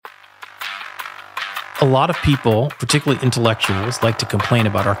A lot of people, particularly intellectuals, like to complain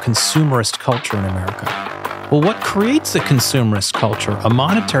about our consumerist culture in America. Well, what creates a consumerist culture? A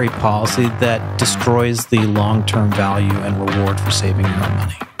monetary policy that destroys the long-term value and reward for saving your own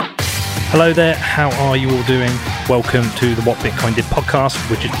money. Hello there, how are you all doing? Welcome to the What Bitcoin Did podcast,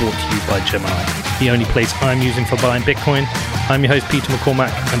 which is brought to you by Gemini, the only place I'm using for buying Bitcoin. I'm your host, Peter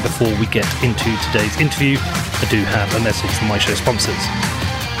McCormack, and before we get into today's interview, I do have a message from my show sponsors.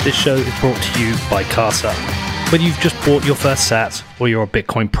 This show is brought to you by Casa. Whether you've just bought your first sat or you're a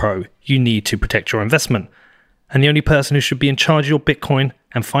Bitcoin pro, you need to protect your investment. And the only person who should be in charge of your Bitcoin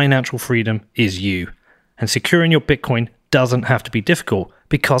and financial freedom is you. And securing your Bitcoin doesn't have to be difficult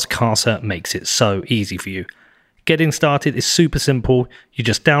because Casa makes it so easy for you. Getting started is super simple. You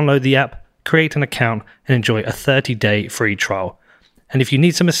just download the app, create an account, and enjoy a 30-day free trial. And if you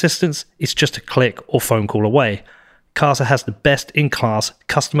need some assistance, it's just a click or phone call away. Casa has the best-in-class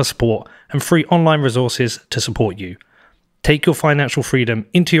customer support and free online resources to support you. Take your financial freedom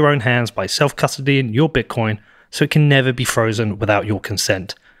into your own hands by self-custodying your Bitcoin so it can never be frozen without your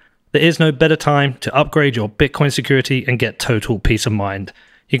consent. There is no better time to upgrade your Bitcoin security and get total peace of mind.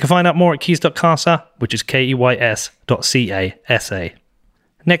 You can find out more at keys.casa, which is keys.casa.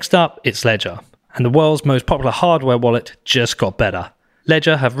 Next up, it's Ledger, and the world's most popular hardware wallet just got better.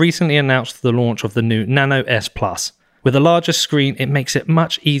 Ledger have recently announced the launch of the new Nano S Plus. With a larger screen, it makes it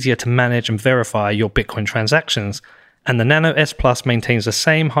much easier to manage and verify your Bitcoin transactions, and the Nano S Plus maintains the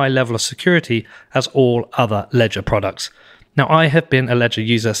same high level of security as all other Ledger products. Now, I have been a Ledger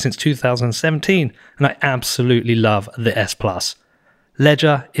user since 2017, and I absolutely love the S Plus.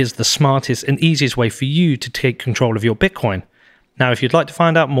 Ledger is the smartest and easiest way for you to take control of your Bitcoin. Now, if you'd like to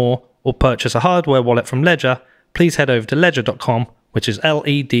find out more or purchase a hardware wallet from Ledger, please head over to ledger.com, which is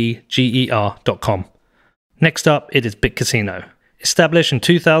ledger.com. Next up, it is BitCasino. Established in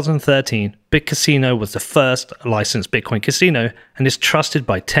 2013, BitCasino was the first licensed Bitcoin casino and is trusted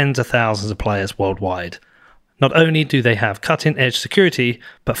by tens of thousands of players worldwide. Not only do they have cutting-edge security,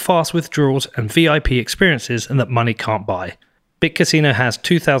 but fast withdrawals and VIP experiences that money can't buy. BitCasino has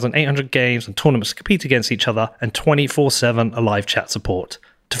 2,800 games and tournaments to compete against each other and 24/7 live chat support.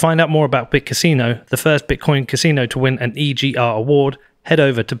 To find out more about BitCasino, the first Bitcoin casino to win an EGR award, head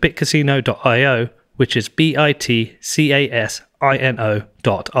over to bitcasino.io, which is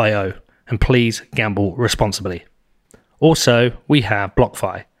bitcasino.io, and please gamble responsibly. Also, we have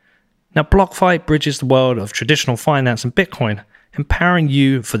BlockFi. Now, BlockFi bridges the world of traditional finance and Bitcoin, empowering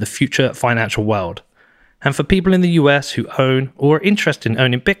you for the future financial world. And for people in the US who own or are interested in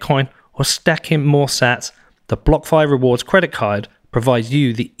owning Bitcoin or stacking more sats, the BlockFi Rewards credit card provides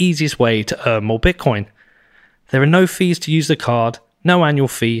you the easiest way to earn more Bitcoin. There are no fees to use the card, no annual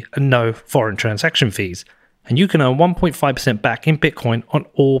fee, and no foreign transaction fees. And you can earn 1.5% back in Bitcoin on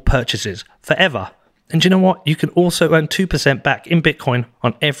all purchases forever. And you know what? You can also earn 2% back in Bitcoin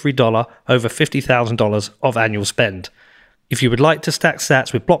on every dollar over $50,000 of annual spend. If you would like to stack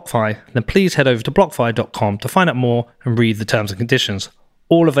sats with BlockFi, then please head over to blockfi.com to find out more and read the terms and conditions.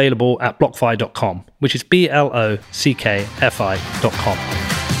 All available at blockfi.com, which is blockfi.com.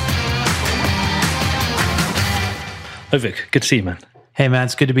 Oh, Vic, good to see you, man. Hey, man,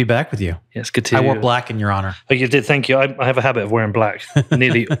 it's good to be back with you. Yes, good to I wore black in your honor. Oh, you did, thank you. I have a habit of wearing black.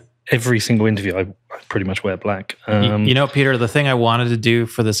 Nearly every single interview, I pretty much wear black. You know, Peter, the thing I wanted to do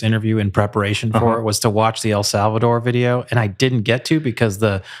for this interview in preparation for it was to watch the El Salvador video, and I didn't get to because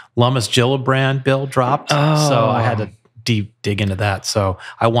the Lummis Gillibrand bill dropped. So I had to deep dig into that. So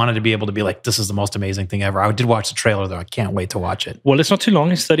I wanted to be able to be like, this is the most amazing thing ever. I did watch the trailer, though. I can't wait to watch it. Well, it's not too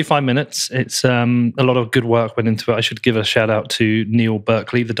long. It's 35 minutes. It's a lot of good work went into it. I should give a shout out to Neil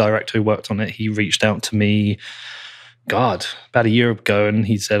Berkeley, the director who worked on it. He reached out to me about a year ago, and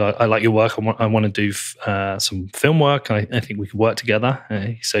he said, I like your work. I want to do some film work. I think we could work together.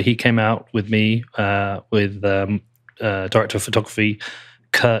 So he came out with me, with director of photography,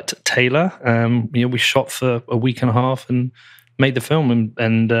 Kurt Taylor. We shot for a week and a half and made the film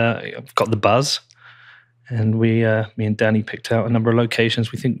and got the buzz. And me and Danny picked out a number of locations.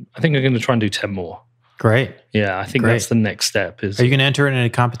 I think I'm going to try and do 10 more. Great. Yeah, I think that's the next step. Are you going to enter in any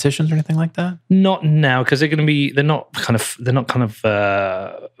competitions or anything like that? Not now, because they're not kind of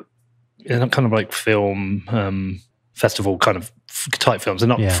like film festival kind of type films. They're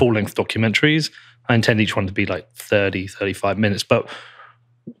not full length documentaries. I intend each one to be like 30, 35 minutes, but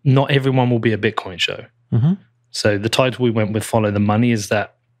not everyone will be a Bitcoin show. Mm-hmm. So the title we went with, Follow the Money, is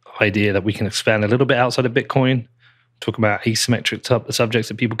that idea that we can expand a little bit outside of Bitcoin, talk about asymmetric subjects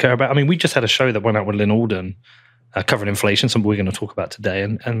that people care about. I mean, we just had a show that went out with Lynn Alden covering inflation, something we're going to talk about today.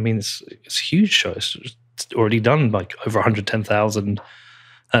 And I mean, it's a huge show. It's already done like over 110,000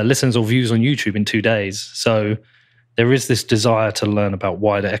 listens or views on YouTube in 2 days. So there is this desire to learn about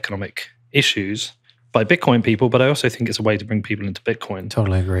wider economic issues by Bitcoin people, but I also think it's a way to bring people into Bitcoin.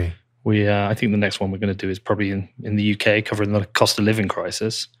 Totally agree. I think the next one we're going to do is probably in the UK, covering the cost of living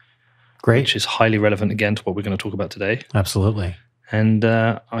crisis. Great. Which is highly relevant, again, to what we're going to talk about today. Absolutely. And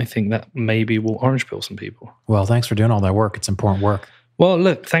I think that maybe will orange pill some people. Well, thanks for doing all that work. It's important work. Well,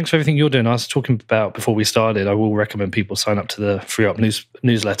 look, thanks for everything you're doing. I was talking about before we started, I will recommend people sign up to the FreeUp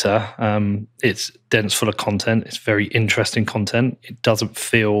newsletter. It's dense full of content. It's very interesting content. It doesn't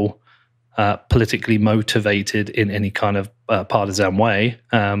feel politically motivated in any kind of partisan way.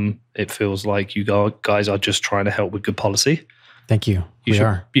 It feels like you guys are just trying to help with good policy. Thank you.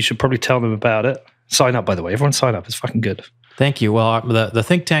 You should probably tell them about it. Sign up, by the way. Everyone sign up. It's fucking good. Thank you. Well, the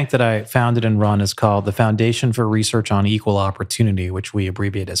think tank that I founded and run is called the Foundation for Research on Equal Opportunity, which we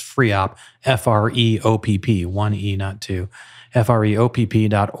abbreviate as FREOPP, FREOPP, one E, not two,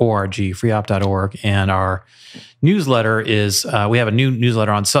 FREOPP.org, freeop.org. And our newsletter is, we have a new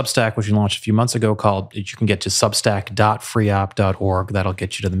newsletter on Substack, which we launched a few months ago called, you can get to substack.freop.org. That'll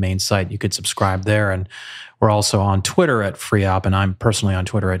get you to the main site. You could subscribe there. And we're also on Twitter at FreeOp, and I'm personally on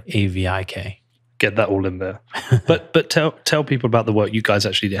Twitter at AVIK. Get that all in there. But tell people about the work you guys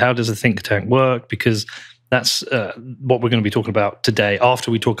actually do. How does a think tank work? Because that's what we're going to be talking about today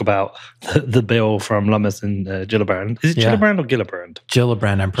after we talk about the bill from Lummis and Gillibrand. Is it Gillibrand or Gillibrand?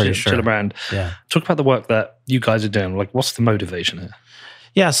 Gillibrand, I'm pretty sure. Gillibrand. Yeah. Talk about the work that you guys are doing. Like, what's the motivation here?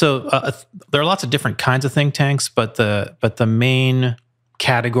 Yeah, so there are lots of different kinds of think tanks, but the main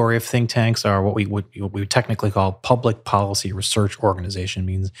category of think tanks are what we would technically call public policy research organization.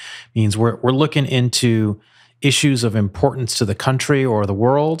 Means we're looking into issues of importance to the country or the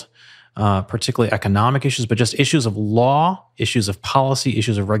world, particularly economic issues, but just issues of law, issues of policy,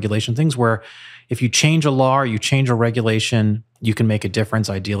 issues of regulation, things where if you change a law or you change a regulation, you can make a difference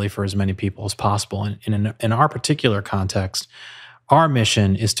ideally for as many people as possible. And in our particular context, our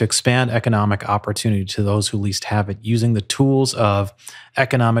mission is to expand economic opportunity to those who least have it using the tools of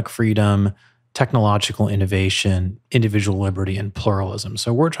economic freedom, technological innovation, individual liberty, and pluralism.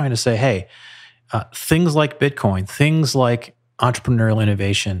 So we're trying to say, hey, things like Bitcoin, things like entrepreneurial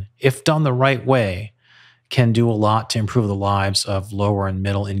innovation, if done the right way, can do a lot to improve the lives of lower and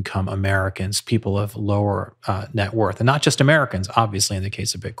middle income Americans, people of lower net worth. And not just Americans, obviously, in the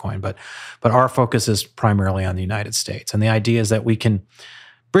case of Bitcoin, but our focus is primarily on the United States. And the idea is that we can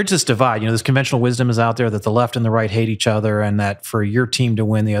bridge this divide. You know, this conventional wisdom is out there that the left and the right hate each other and that for your team to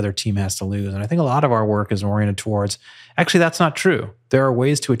win, the other team has to lose. And I think a lot of our work is oriented towards, actually, that's not true. There are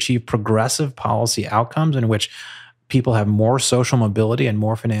ways to achieve progressive policy outcomes in which people have more social mobility and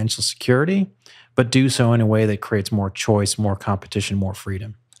more financial security, but do so in a way that creates more choice, more competition, more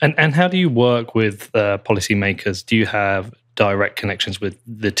freedom. And how do you work with policymakers? Do you have direct connections with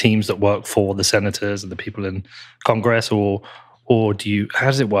the teams that work for the senators and the people in Congress, or do you? How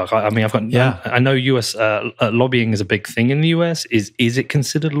does it work? I mean, I know U.S. Lobbying is a big thing in the U.S. Is it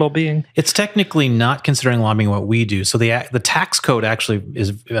considered lobbying? It's technically not considering lobbying what we do. So the tax code actually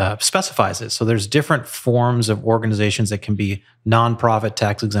specifies it. So there's different forms of organizations that can be nonprofit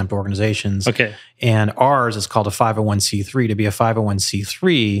tax exempt organizations. Okay, and ours is called a 501c3. To be a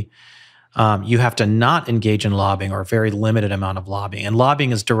 501c3, you have to not engage in lobbying or a very limited amount of lobbying. And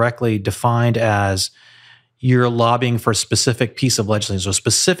lobbying is directly defined as you're lobbying for a specific piece of legislation, so a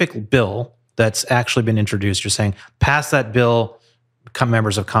specific bill that's actually been introduced. You're saying, pass that bill,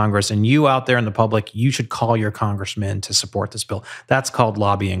 members of Congress, and you out there in the public, you should call your congressman to support this bill. That's called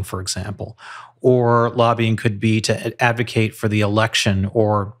lobbying, for example. Or lobbying could be to advocate for the election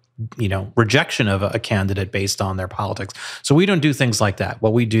or rejection of a candidate based on their politics. So we don't do things like that.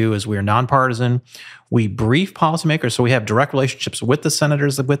 What we do is we are nonpartisan. We brief policymakers. So we have direct relationships with the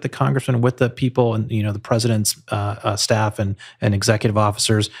senators, with the congressmen, with the people and, the president's staff and executive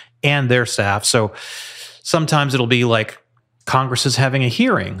officers and their staff. So sometimes it'll be like Congress is having a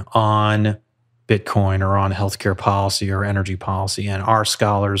hearing on Bitcoin or on healthcare policy or energy policy, and our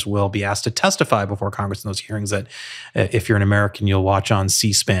scholars will be asked to testify before Congress in those hearings that if you're an American, you'll watch on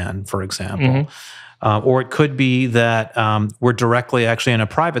C-SPAN, for example. Mm-hmm. Or it could be that we're directly actually in a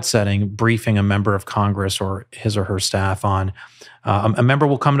private setting briefing a member of Congress or his or her staff on a member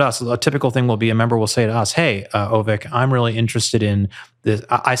will come to us. A typical thing will be a member will say to us, hey, Ovik, I'm really interested in this.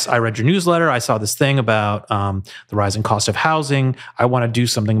 I read your newsletter. I saw this thing about the rising cost of housing. I want to do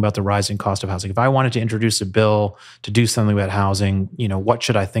something about the rising cost of housing. If I wanted to introduce a bill to do something about housing, what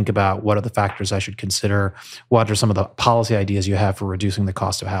should I think about? What are the factors I should consider? What are some of the policy ideas you have for reducing the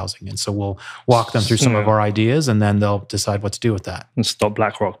cost of housing? And so we'll walk them through some of our ideas, and then they'll decide what to do with that. And stop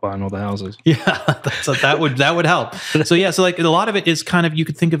BlackRock buying all the houses. Yeah, that would help. So like a lot of it is kind of, you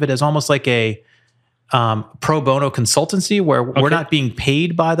could think of it as almost like a pro bono consultancy where we're not being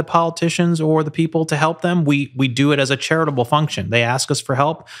paid by the politicians or the people to help them. We do it as a charitable function. They ask us for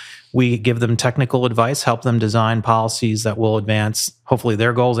help. We give them technical advice, help them design policies that will advance, hopefully,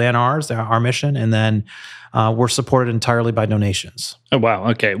 their goals and ours, our mission. And then we're supported entirely by donations. Oh, wow.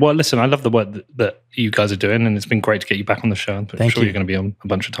 Okay. Well, listen, I love the work that you guys are doing, and it's been great to get you back on the show. I'm sure you're going to be on a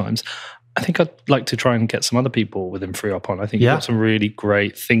bunch of times. I think I'd like to try and get some other people within FreeOp on. I think you've got some really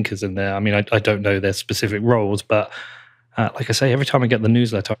great thinkers in there. I mean, I don't know their specific roles, but like I say, every time I get the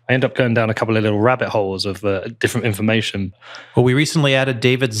newsletter, I end up going down a couple of little rabbit holes of different information. Well, we recently added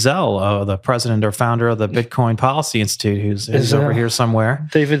David Zell, the president or founder of the Bitcoin Policy Institute, who's over here somewhere.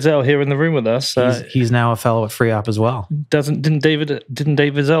 David Zell here in the room with us. He's now a fellow at FreeOp as well. Didn't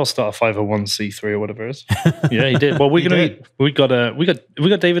David Zell start a 501c3 or whatever it is? Yeah, he did. Well, we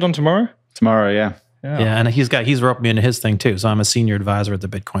got David on tomorrow. Tomorrow, yeah. And he's roped me into his thing too. So I'm a senior advisor at the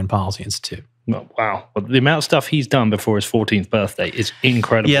Bitcoin Policy Institute. Oh, wow. Well, the amount of stuff he's done before his 14th birthday is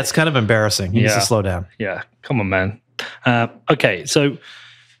incredible. Yeah, it's kind of embarrassing. He needs to slow down. Yeah, come on, man. Okay, so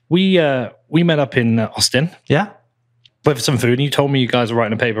we met up in Austin. Yeah. With some food, and you told me you guys are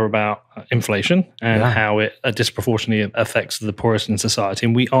writing a paper about inflation and how it disproportionately affects the poorest in society.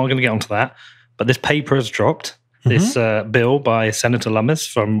 And we are going to get onto that. But this paper has dropped. This bill by Senator Lummis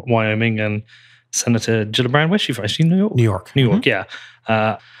from Wyoming and Senator Gillibrand. Where's she from? Is she New York? New York, yeah.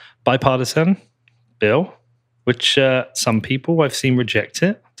 Bipartisan bill, which some people I've seen reject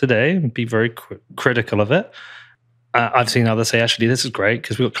it today and be very critical of it. I've seen others say, actually, this is great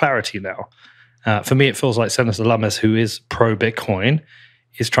because we've got clarity now. For me, it feels like Senator Lummis, who is pro-Bitcoin,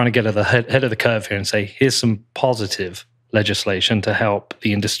 is trying to get at the head of the curve here and say, here's some positive legislation to help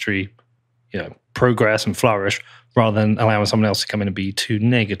the industry progress and flourish rather than allowing someone else to come in and be too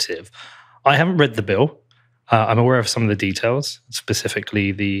negative. I haven't read the bill. I'm aware of some of the details,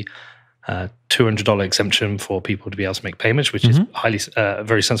 specifically the $200 exemption for people to be able to make payments, which is highly,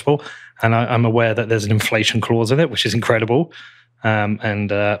 very sensible. And I'm aware that there's an inflation clause in it, which is incredible.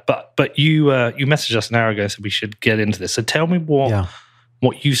 But you messaged us an hour ago and said we should get into this. So tell me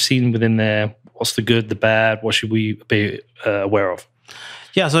what you've seen within there. What's the good, the bad? What should we be aware of?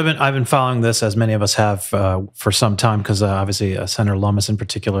 Yeah, so I've been following this, as many of us have, for some time, because obviously Senator Lummis in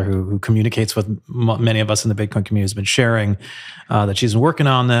particular, who communicates with many of us in the Bitcoin community, has been sharing that she's been working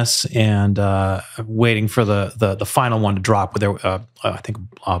on this and waiting for the final one to drop. I think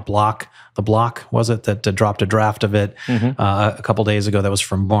the Block was it that dropped a draft of it a couple days ago. That was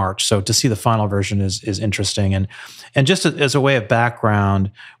from March. So to see the final version is interesting. And just as a way of background,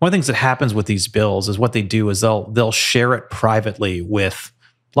 one of the things that happens with these bills is what they do is they'll share it privately with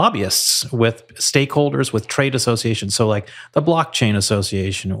lobbyists, with stakeholders, with trade associations. So like the Blockchain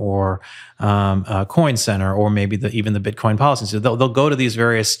Association or Coin Center, or maybe even the Bitcoin Policy. So they'll go to these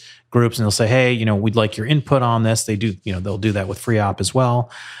various groups and they'll say, hey, we'd like your input on this. They do, they'll do that with FreeOp as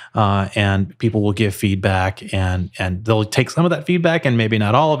well. And people will give feedback and they'll take some of that feedback and maybe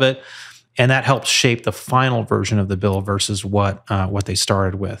not all of it. And that helps shape the final version of the bill versus what they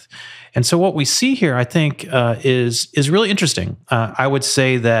started with. And so what we see here, I think, is really interesting. I would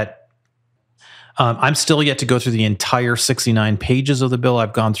say that I'm still yet to go through the entire 69 pages of the bill.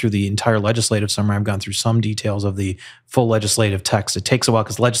 I've gone through the entire legislative summary. I've gone through some details of the full legislative text. It takes a while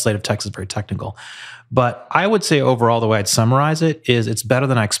because legislative text is very technical. But I would say overall, the way I'd summarize it is it's better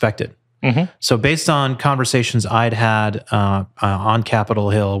than I expected. So based on conversations I'd had on Capitol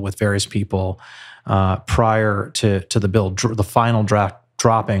Hill with various people prior to the bill, the final draft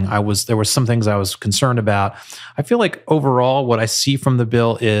dropping, there were some things I was concerned about. I feel like overall what I see from the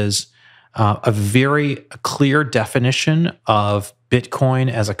bill is a very clear definition of Bitcoin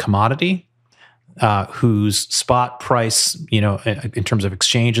as a commodity, whose spot price, in terms of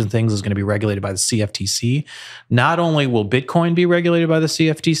exchange and things, is going to be regulated by the CFTC. Not only will Bitcoin be regulated by the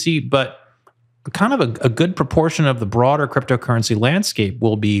CFTC, but kind of a good proportion of the broader cryptocurrency landscape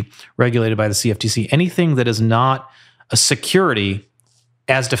will be regulated by the CFTC. Anything that is not a security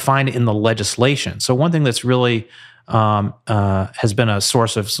as defined in the legislation. So one thing that's really has been a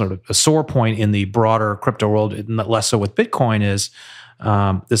source of sort of a sore point in the broader crypto world, less so with Bitcoin, is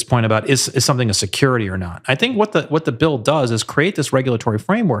this point about is something a security or not. I think what the bill does is create this regulatory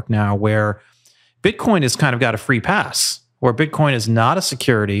framework now where Bitcoin has kind of got a free pass, where Bitcoin is not a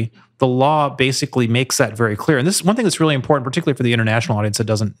security. The law basically makes that very clear. And this is one thing that's really important, particularly for the international audience that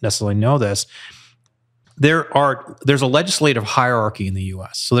doesn't necessarily know this. There's a legislative hierarchy in the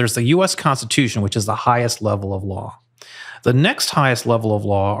U.S. So there's the U.S. Constitution, which is the highest level of law. The next highest level of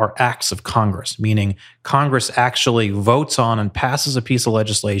law are acts of Congress, meaning Congress actually votes on and passes a piece of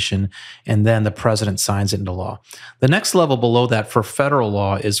legislation, and then the president signs it into law. The next level below that for federal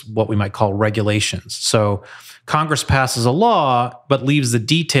law is what we might call regulations. So Congress passes a law, but leaves the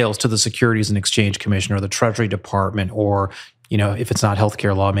details to the Securities and Exchange Commission or the Treasury Department, or if it's not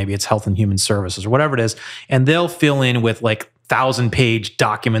healthcare law, maybe it's Health and Human Services or whatever it is, and they'll fill in with like 1,000-page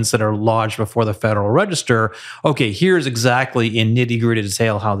documents that are lodged before the Federal Register. Okay, here's exactly in nitty-gritty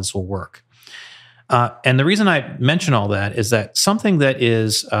detail how this will work. And the reason I mention all that is that something that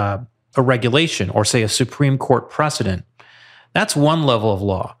is a regulation or, say, a Supreme Court precedent, that's one level of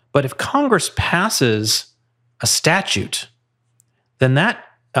law. But if Congress passes a statute, then that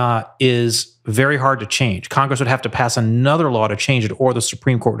is very hard to change. Congress would have to pass another law to change it, or the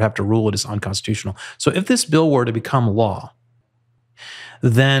Supreme Court would have to rule it as unconstitutional. So if this bill were to become law,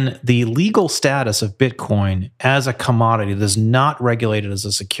 then the legal status of Bitcoin as a commodity that is not regulated as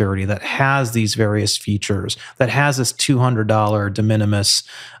a security, that has these various features, that has this $200 de minimis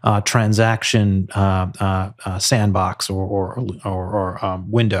transaction sandbox or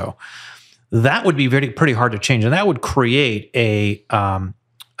window, that would be pretty hard to change. And that would create a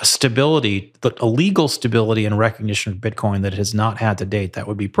stability, a legal stability and recognition of Bitcoin that it has not had to date. That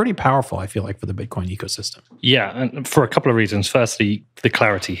would be pretty powerful, I feel like, for the Bitcoin ecosystem. Yeah, and for a couple of reasons. Firstly, the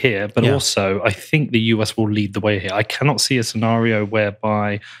clarity here, but also I think the US will lead the way here. I cannot see a scenario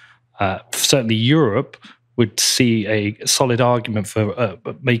whereby certainly Europe would see a solid argument for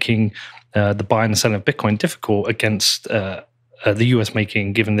making the buy and sell of Bitcoin difficult against the US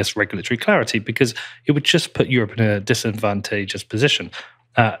given this regulatory clarity, because it would just put Europe in a disadvantageous position.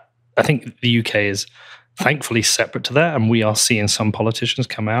 I think the UK is thankfully separate to that, and we are seeing some politicians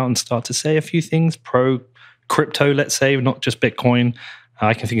come out and start to say a few things pro crypto, let's say, not just Bitcoin.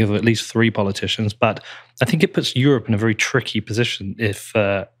 I can think of at least 3 politicians, but I think it puts Europe in a very tricky position if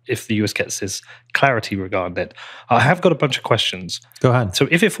the US gets this clarity regarding it. I have got a bunch of questions. Go ahead. So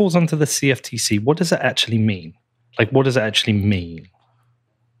if it falls under the CFTC, what does it actually mean? Like, what does it actually mean?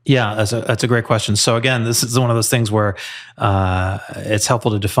 Yeah, that's a great question. So again, this is one of those things where it's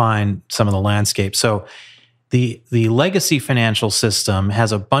helpful to define some of the landscape. So the legacy financial system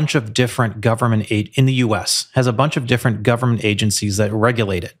has a bunch of different in the US, has a bunch of different government agencies that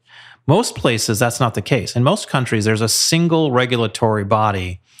regulate it. Most places, that's not the case. In most countries, there's a single regulatory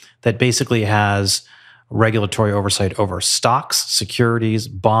body that basically has regulatory oversight over stocks, securities,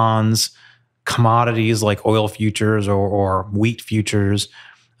 bonds, commodities like oil futures or wheat futures,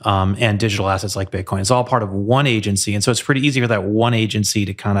 and digital assets like Bitcoin. It's all part of one agency. And so it's pretty easy for that one agency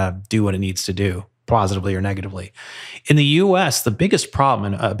to kind of do what it needs to do, positively or negatively. In the US, the biggest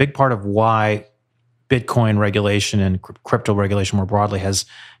problem, and a big part of why Bitcoin regulation and crypto regulation more broadly has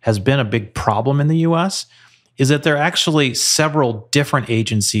been a big problem in the US, is that there are actually several different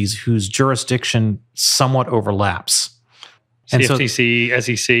agencies whose jurisdiction somewhat overlaps. CFTC,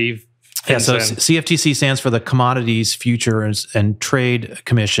 SEC, yeah, so CFTC stands for the Commodities, Futures, and Trade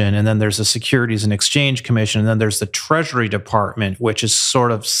Commission, and then there's the Securities and Exchange Commission, and then there's the Treasury Department, which is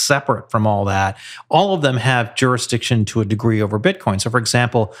sort of separate from all that. All of them have jurisdiction to a degree over Bitcoin. So, for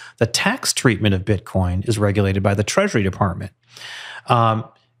example, the tax treatment of Bitcoin is regulated by the Treasury Department.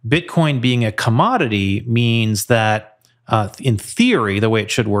 Bitcoin being a commodity means that, in theory, the way it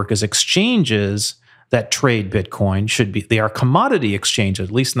should work is exchanges that trade Bitcoin they are commodity exchanges,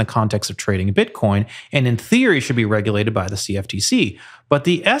 at least in the context of trading Bitcoin, and in theory should be regulated by the CFTC. But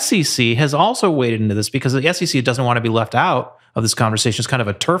the SEC has also waded into this because the SEC doesn't want to be left out of this conversation. It's kind of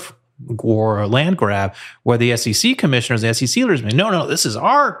a turf war or a land grab where the SEC commissioners, the SEC leaders, no, this is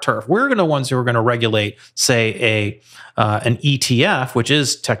our turf. We're the ones who are going to regulate, say, an ETF, which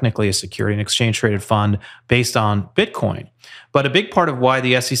is technically a security and exchange traded fund based on Bitcoin. But a big part of why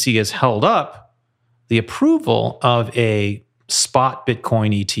the SEC has held up the approval of a spot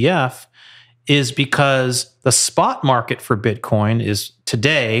Bitcoin ETF is because the spot market for Bitcoin is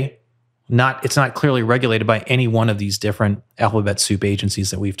today it's not clearly regulated by any one of these different alphabet soup agencies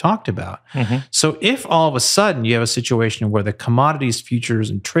that we've talked about. Mm-hmm. So if all of a sudden you have a situation where the Commodities, Futures,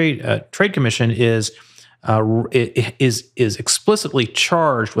 and Trade Commission is explicitly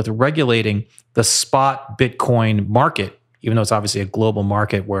charged with regulating the spot Bitcoin market, even though it's obviously a global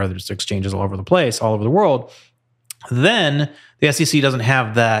market where there's exchanges all over the place, all over the world, then the SEC doesn't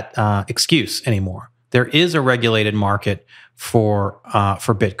have that excuse anymore. There is a regulated market for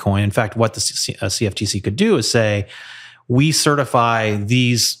Bitcoin. In fact, what the CFTC could do is say, we certify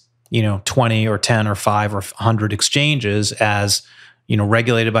these 20 or 10 or 5 or 100 exchanges as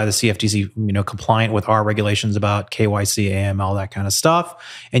regulated by the CFTC, compliant with our regulations about KYC, AML, that kind of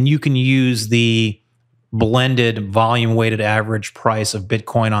stuff. And you can use the blended volume weighted average price of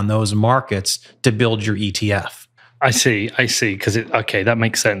Bitcoin on those markets to build your ETF. I see. Because that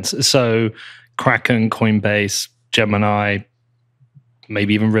makes sense. So Kraken, Coinbase, Gemini,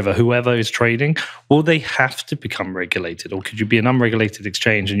 maybe even River, whoever is trading, will they have to become regulated, or could you be an unregulated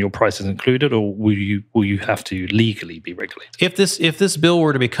exchange and your price is included, or will you have to legally be regulated? If this bill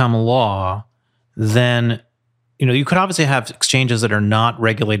were to become law, then you could obviously have exchanges that are not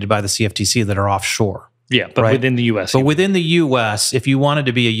regulated by the CFTC that are offshore. Yeah, but right? Within the US. But within the US, if you wanted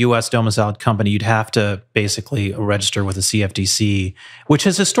to be a US domiciled company, you'd have to basically register with the CFTC, which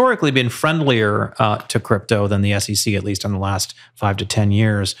has historically been friendlier to crypto than the SEC, at least in the last 5 to 10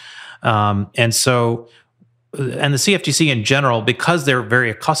 years. And the CFTC in general, because they're very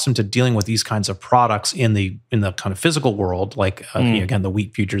accustomed to dealing with these kinds of products in the kind of physical world, like again the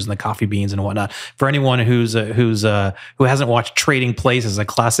wheat futures and the coffee beans and whatnot. For anyone who hasn't watched Trading Places, a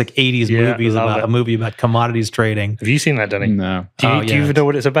classic '80s movie about commodities trading. Have you seen that, Danny? No. Do you even know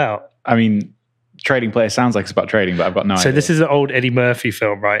what it's about? I mean, Trading Places sounds like it's about trading, but I've got no idea. So this is an old Eddie Murphy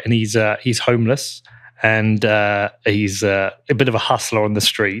film, right? And he's homeless, and he's a bit of a hustler on the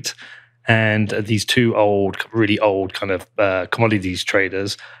street. And these two really old kind of commodities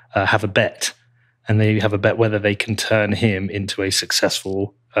traders have a bet. And they have a bet whether they can turn him into a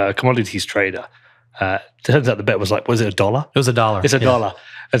successful commodities trader. Turns out the bet was $1? It was $1. It's $1.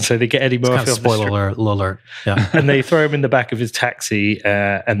 And so they get Eddie Murphy. Kind of spoiler alert. Yeah. And they throw him in the back of his taxi.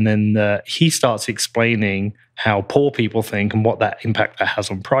 And then he starts explaining how poor people think and what that impact that has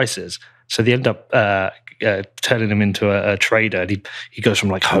on prices. So they end up turning him into a trader. And he goes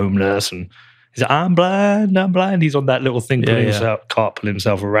from homeless and he's like, I'm blind. He's on that little thing, cart pulling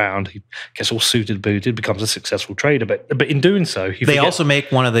himself around. He gets all suited, booted, becomes a successul trader. But in doing so, they also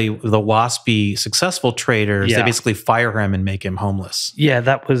make one of the waspy successful traders. Yeah. They basically fire him and make him homeless. Yeah,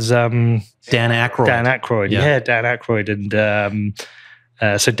 that was Dan Aykroyd. Dan Aykroyd. Yeah, Dan Aykroyd.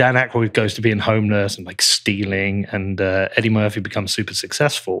 And so Dan Aykroyd goes to being homeless and stealing, and Eddie Murphy becomes super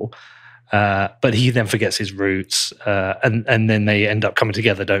successful. But he then forgets his roots, and then they end up coming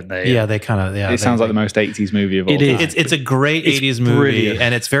together, don't they? Yeah, they kind of. Yeah, it sounds like the most 80s movie of all time. It's a great 80s movie,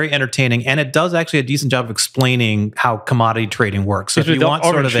 and it's very entertaining, and it does actually a decent job of explaining how commodity trading works. So if you want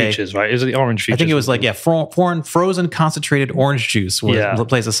sort of features, right? Is it the orange features? I think it was foreign frozen concentrated orange juice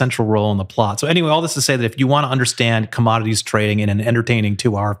plays a central role in the plot. So anyway, all this to say that if you want to understand commodities trading in an entertaining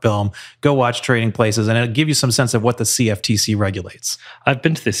 2-hour film, go watch Trading Places, and it'll give you some sense of what the CFTC regulates. I've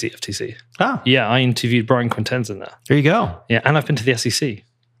been to the CFTC. Ah. Yeah, I interviewed Brian Quintenza there. There you go. Yeah, and I've been to the SEC.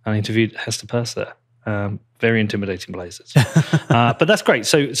 I interviewed Hester Peirce there. Very intimidating places. But that's great.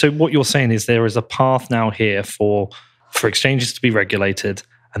 So what you're saying is there is a path now here for exchanges to be regulated,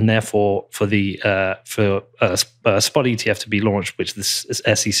 and therefore for the spot ETF to be launched, which this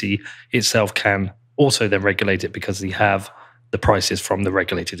SEC itself can also then regulate it because they have the prices from the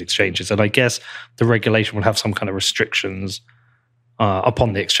regulated exchanges. And I guess the regulation will have some kind of restrictions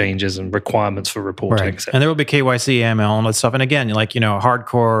upon the exchanges and requirements for reporting. Right. And there will be KYC, AML, and that stuff. And again,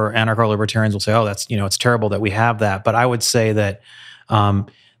 hardcore anarcho-libertarians will say, oh, that's, it's terrible that we have that. But I would say that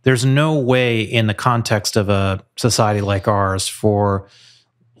there's no way in the context of a society like ours for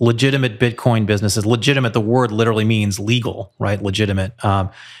legitimate Bitcoin businesses, legitimate, the word literally means legal, right? Legitimate.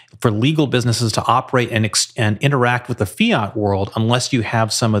 For legal businesses to operate and interact with the fiat world unless you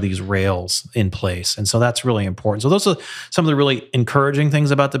have some of these rails in place. And so that's really important. So those are some of the really encouraging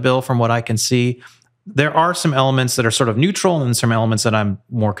things about the bill from what I can see. There are some elements that are sort of neutral and some elements that I'm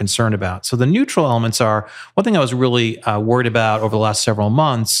more concerned about. So the neutral elements are, one thing I was really worried about over the last several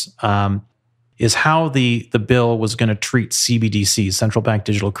months is how the bill was going to treat CBDCs, central bank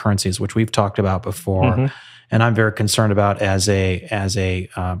digital currencies, which we've talked about before. Mm-hmm. And I'm very concerned about as a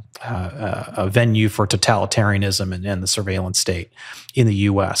venue for totalitarianism and the surveillance state in the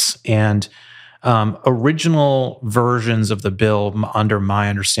U.S. And original versions of the bill, under my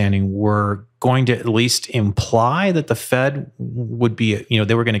understanding, were going to at least imply that the Fed would be,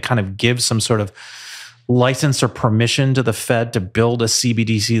 they were going to kind of give some sort of license or permission to the Fed to build a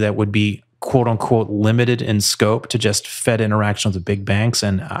CBDC that would be quote unquote limited in scope to just Fed interaction with the big banks.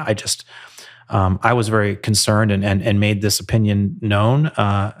 And I was very concerned and made this opinion known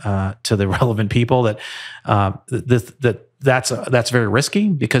to the relevant people that that's very risky,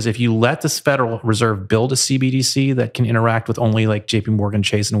 because if you let this Federal Reserve build a CBDC that can interact with only like JP Morgan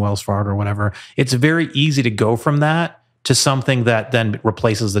Chase and Wells Fargo or whatever, it's very easy to go from that to something that then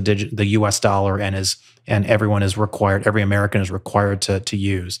replaces the US dollar and everyone is required, every American is required to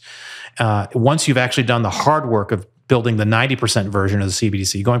use. Once you've actually done the hard work of building the 90% version of the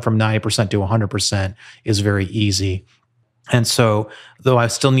CBDC, going from 90% to 100% is very easy. And so, though I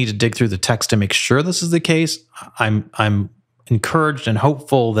still need to dig through the text to make sure this is the case, I'm encouraged and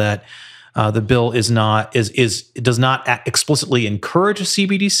hopeful that the bill does not explicitly encourage a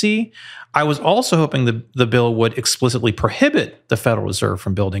CBDC. I was also hoping the bill would explicitly prohibit the Federal Reserve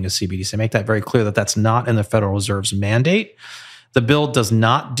from building a CBDC. Make that very clear that that's not in the Federal Reserve's mandate. The bill does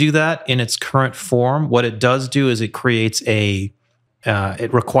not do that in its current form. What it does do is it creates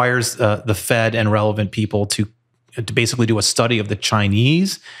it requires the Fed and relevant people to basically do a study of the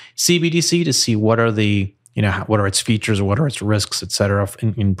Chinese CBDC to see what are its features, or what are its risks, et cetera,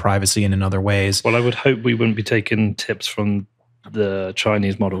 in privacy and in other ways. Well, I would hope we wouldn't be taking tips from the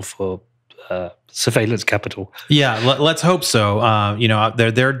Chinese model for surveillance capital. Yeah, let's hope so.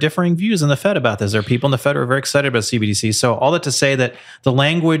 There are differing views in the Fed about this. There are people in the Fed who are very excited about CBDCs. So all that to say that the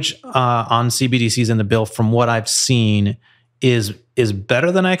language on CBDCs in the bill, from what I've seen, is better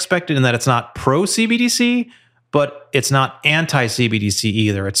than I expected, in that it's not pro-CBDC, but it's not anti-CBDC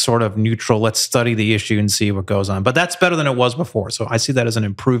either. It's sort of neutral. Let's study the issue and see what goes on. But that's better than it was before. So I see that as an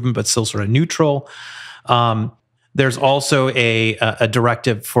improvement, but still sort of neutral. There's also a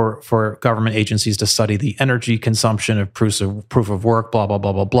directive for government agencies to study the energy consumption of proof of work, blah, blah,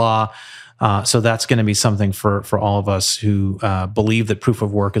 blah, blah, blah. So that's going to be something for all of us who believe that proof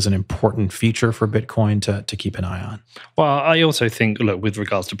of work is an important feature for Bitcoin to keep an eye on. Well, I also think, look, with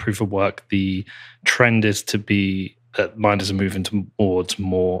regards to proof of work, the trend is to be that miners are moving towards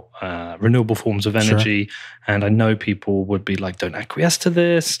more renewable forms of energy. Sure. And I know people would be like, don't acquiesce to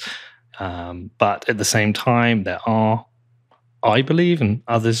this. But at the same time, there are, I believe, and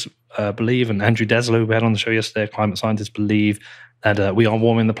others believe, and Andrew Desler, who we had on the show yesterday, climate scientists, believe that we are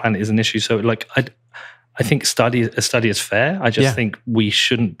warming the planet is an issue. So, like, I think a study is fair. I just think we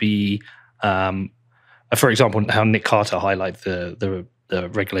shouldn't be, for example, how Nick Carter highlighted the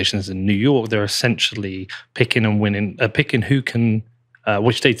regulations in New York. They're essentially picking and winning, picking who can,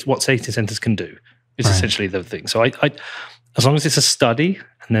 what data centers can do. Is right. Essentially the thing. So, I as long as it's a study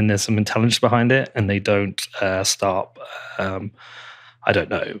and then there's some intelligence behind it, and they don't start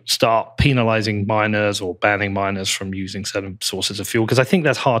penalizing miners or banning miners from using certain sources of fuel, because I think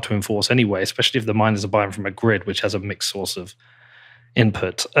that's hard to enforce anyway, especially if the miners are buying from a grid which has a mixed source of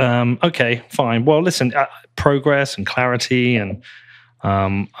input. Okay, fine. Well, listen, progress and clarity, and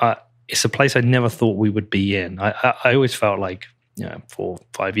it's a place I never thought we would be in. I always felt like, 4 or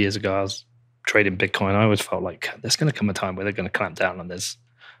 5 years ago, I was trading Bitcoin. I always felt like there's going to come a time where they're going to clamp down on this.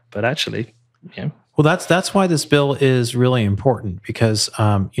 But actually, Well, that's why this bill is really important, because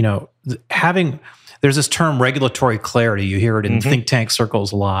there's this term regulatory clarity. You hear it in think tank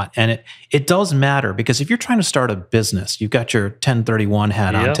circles a lot, and it does matter, because if you're trying to start a business, you've got your 1031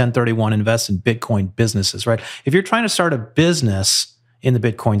 hat on. 1031 invest in Bitcoin businesses, right? If you're trying to start a business in the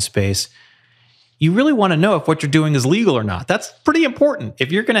Bitcoin space, you really want to know if what you're doing is legal or not. That's pretty important.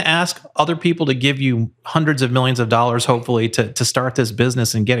 If you're going to ask other people to give you hundreds of millions of dollars, hopefully, to start this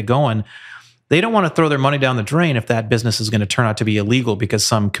business and get it going, they don't want to throw their money down the drain if that business is going to turn out to be illegal because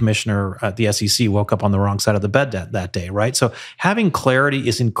some commissioner at the SEC woke up on the wrong side of the bed that day, right? So having clarity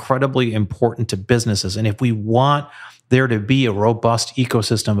is incredibly important to businesses. And if we want there to be a robust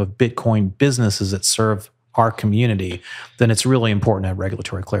ecosystem of Bitcoin businesses that serve our community, then it's really important to have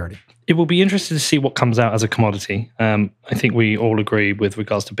regulatory clarity. It will be interesting to see what comes out as a commodity. I think we all agree with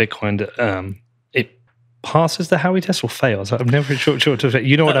regards to Bitcoin that it passes the Howey test or fails. I'm never sure to.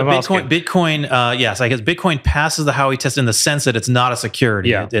 You know what I'm asking? Bitcoin, yes, I guess Bitcoin passes the Howey test in the sense that it's not a security.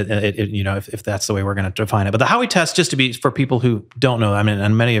 Yeah. If that's the way we're going to define it. But the Howey test, just to be for people who don't know, I mean,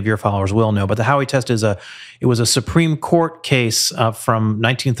 and many of your followers will know, but the Howey test was a Supreme Court case from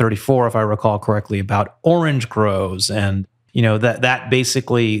 1934, if I recall correctly, about orange groves, and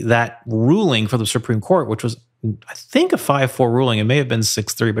that ruling for the Supreme Court, which was, I think, a 5-4 ruling. It may have been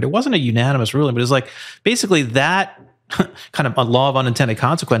 6-3, but it wasn't a unanimous ruling. But it was like basically that kind of a law of unintended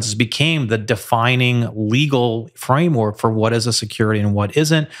consequences became the defining legal framework for what is a security and what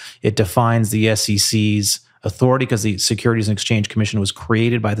isn't. It defines the SEC's authority, because the Securities and Exchange Commission was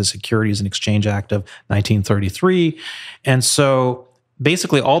created by the Securities and Exchange Act of 1933. And so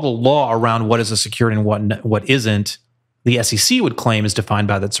basically all the law around what is a security and what isn't, the SEC would claim is defined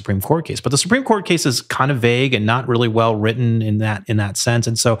by that Supreme Court case. But the Supreme Court case is kind of vague and not really well written in that sense.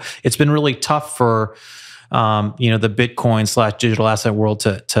 And so it's been really tough for the Bitcoin/digital asset world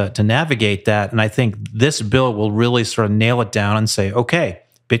to navigate that. And I think this bill will really sort of nail it down and say, okay,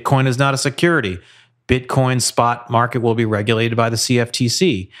 Bitcoin is not a security. Bitcoin spot market will be regulated by the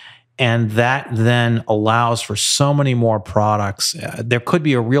CFTC. And that then allows for so many more products. There could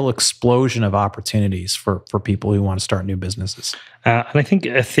be a real explosion of opportunities for people who want to start new businesses. And I think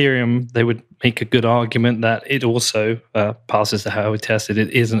Ethereum, they would make a good argument that it also passes the Howey test. It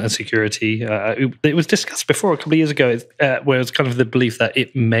isn't a security. It was discussed before a couple of years ago, where it's kind of the belief that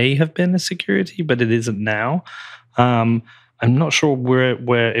it may have been a security, but it isn't now. I'm not sure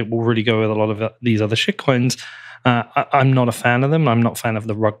where it will really go with a lot of these other shitcoins. I'm not a fan of them. I'm not a fan of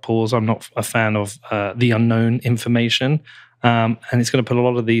the rug pulls. I'm not a fan of the unknown information. And it's going to put a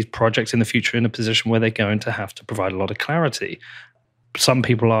lot of these projects in the future in a position where they're going to have to provide a lot of clarity. Some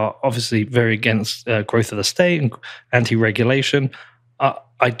people are obviously very against growth of the state and anti-regulation.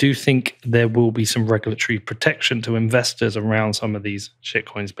 I do think there will be some regulatory protection to investors around some of these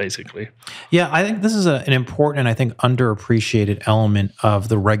shitcoins, basically. Yeah, I think this is an important and I think underappreciated element of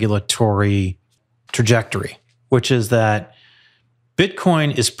the regulatory trajectory, which is that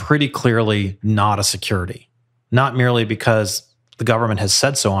Bitcoin is pretty clearly not a security, not merely because the government has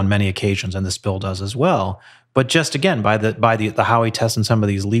said so on many occasions, and this bill does as well, but just again by the Howey test and some of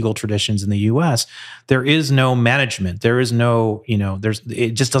these legal traditions in the U.S., there is no management. There is no,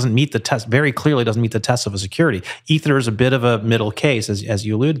 it just doesn't meet the test. Very clearly, doesn't meet the test of a security. Ether is a bit of a middle case, as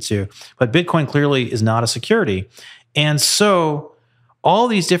you alluded to, but Bitcoin clearly is not a security, and so all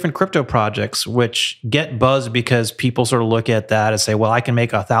these different crypto projects, which get buzz because people sort of look at that and say, well, I can make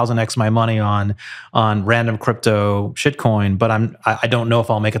 1,000x my money on random crypto shitcoin, but I don't know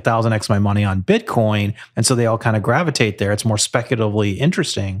if I'll make 1,000x my money on Bitcoin. And so they all kind of gravitate there. It's more speculatively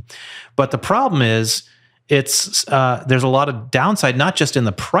interesting. But the problem is there's a lot of downside, not just in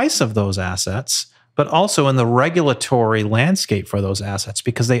the price of those assets, but also in the regulatory landscape for those assets,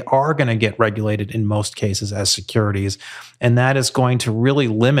 because they are going to get regulated in most cases as securities. And that is going to really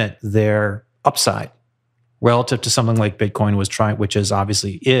limit their upside relative to something like Bitcoin which is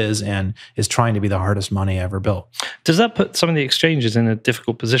obviously is trying to be the hardest money ever built. Does that put some of the exchanges in a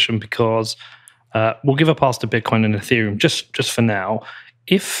difficult position? Because we'll give a pass to Bitcoin and Ethereum just for now.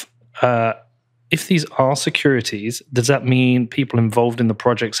 If these are securities, does that mean people involved in the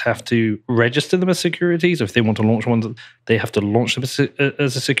projects have to register them as securities? Or if they want to launch one, they have to launch them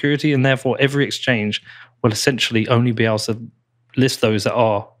as a security, and therefore every exchange will essentially only be able to list those that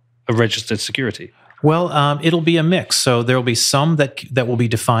are a registered security? Well, it'll be a mix. So there will be some that will be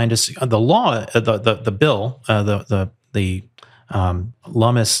defined as the law, the bill, the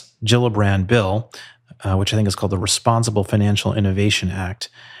Lummis-Gillibrand bill, which I think is called the Responsible Financial Innovation Act.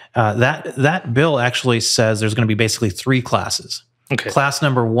 That bill actually says there's going to be basically three classes. Okay. Class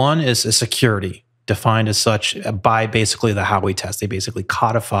number one is a security, defined as such by basically the Howey test. They basically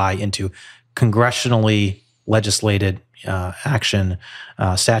codify into congressionally legislated action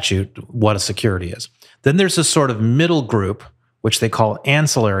statute what a security is. Then there's this sort of middle group, which they call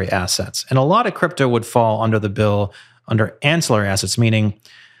ancillary assets. And a lot of crypto would fall under the bill under ancillary assets, meaning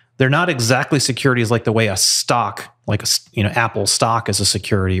they're not exactly securities like the way a stock, like Apple stock is a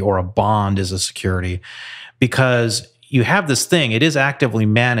security or a bond is a security, because you have this thing, it is actively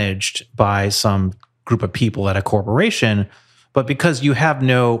managed by some group of people at a corporation, but because you have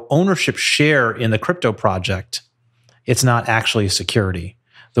no ownership share in the crypto project, it's not actually a security.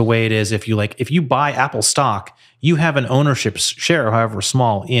 The way it is, if you buy Apple stock, you have an ownership share, however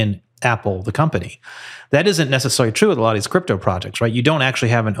small, in Apple, the company. That isn't necessarily true with a lot of these crypto projects, right? You don't actually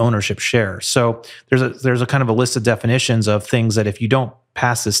have an ownership share. So there's a kind of a list of definitions of things that if you don't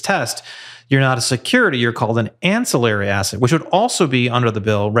pass this test, you're not a security, you're called an ancillary asset, which would also be under the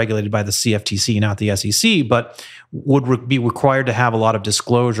bill regulated by the CFTC, not the SEC, but would be required to have a lot of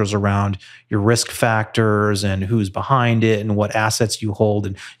disclosures around your risk factors and who's behind it and what assets you hold.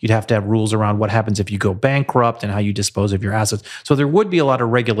 And you'd have to have rules around what happens if you go bankrupt and how you dispose of your assets. So there would be a lot of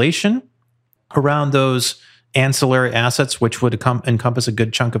regulation around those ancillary assets, which would encompass a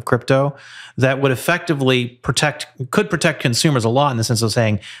good chunk of crypto, that would effectively could protect consumers a lot in the sense of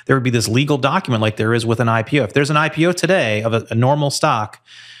saying there would be this legal document like there is with an IPO. If there's an IPO today of a normal stock,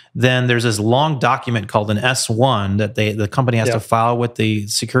 then there's this long document called an S-1 that the company has to file with the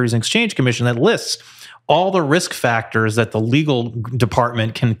Securities and Exchange Commission that lists all the risk factors that the legal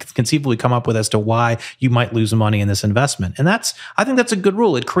department can conceivably come up with as to why you might lose money in this investment. And I think that's a good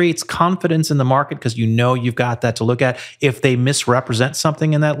rule. It creates confidence in the market because you've got that to look at. If they misrepresent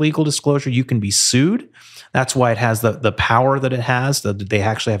something in that legal disclosure, you can be sued. That's why it has the power that it has, that they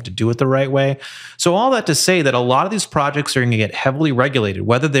actually have to do it the right way. So all that to say that a lot of these projects are going to get heavily regulated,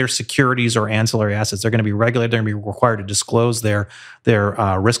 whether they're securities or ancillary assets. They're going to be regulated. They're going to be required to disclose their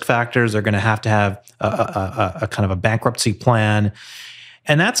risk factors. They're going to have a kind of a bankruptcy plan.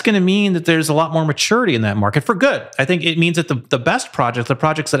 And that's going to mean that there's a lot more maturity in that market for good. I think it means that the best projects, the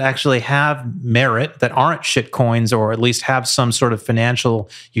projects that actually have merit, that aren't shit coins, or at least have some sort of financial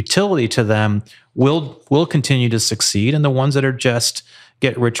utility to them, will continue to succeed. And the ones that are just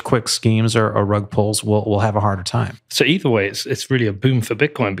get rich quick schemes or rug pulls will have a harder time. So either way, it's really a boom for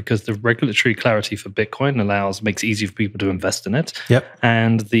Bitcoin, because the regulatory clarity for Bitcoin makes it easy for people to invest in it. Yep.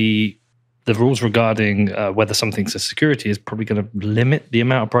 And the rules regarding whether something's a security is probably going to limit the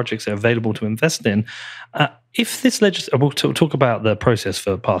amount of projects that are available to invest in. If this we'll talk about the process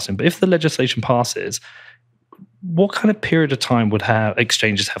for passing, but if the legislation passes, what kind of period of time would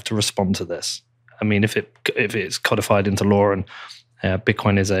exchanges have to respond to this? I mean, if it's codified into law and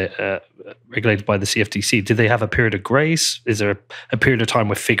Bitcoin is regulated by the CFTC, do they have a period of grace? Is there a period of time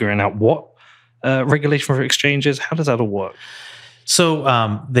we're figuring out what regulation for exchanges? How does that all work?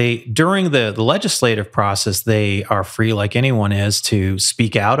 So during the legislative process, they are free, like anyone is, to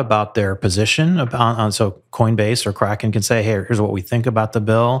speak out about their position. So Coinbase or Kraken can say, hey, here's what we think about the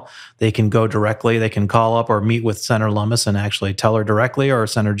bill. They can go directly. They can call up or meet with Senator Lummis and actually tell her directly, or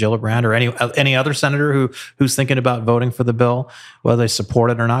Senator Gillibrand, or any other senator who's thinking about voting for the bill, whether they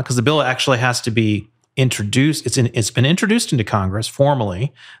support it or not, because the bill actually has to be introduced. It's been introduced into Congress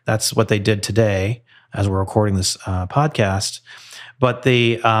formally. That's what they did today as we're recording this podcast. But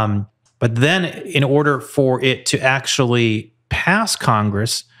then in order for it to actually pass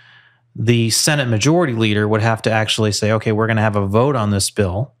Congress, the Senate Majority Leader would have to actually say, okay, we're going to have a vote on this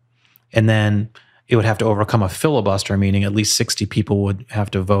bill. And then it would have to overcome a filibuster, meaning at least 60 people would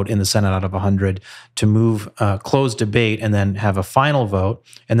have to vote in the Senate out of 100 to move, close debate, and then have a final vote.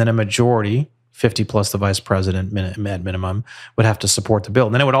 And then a majority, 50 plus the vice president at minimum, would have to support the bill.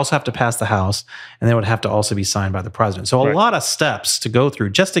 And then it would also have to pass the House, and then it would have to also be signed by the president. So a lot of steps to go through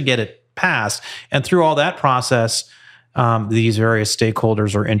just to get it passed. And through all that process, these various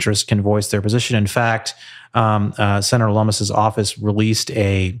stakeholders or interests can voice their position. In fact, Senator Lummis's office released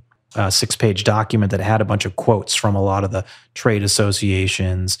a 6-page document that had a bunch of quotes from a lot of the trade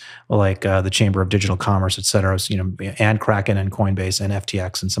associations, like the Chamber of Digital Commerce, et cetera, and Kraken and Coinbase and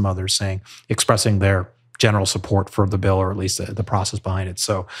FTX and some others expressing their general support for the bill, or at least the process behind it.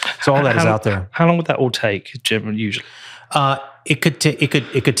 So all that is out there. How long would that all take, usually? It could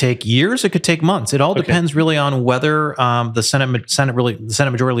take years. It could take months. It all depends really on whether the Senate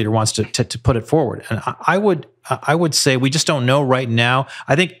Majority Leader wants to put it forward. And I would say we just don't know right now.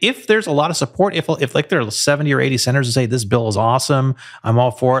 I think if there's a lot of support, if like there are 70 or 80 senators who say this bill is awesome, I'm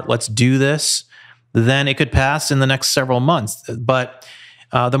all for it, let's do this, then it could pass in the next several months. But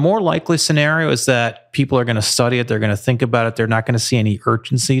the more likely scenario is that people are going to study it, they're going to think about it, they're not going to see any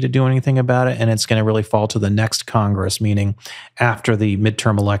urgency to do anything about it, and it's going to really fall to the next Congress, meaning after the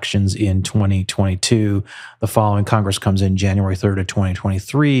midterm elections in 2022, the following Congress comes in January 3rd of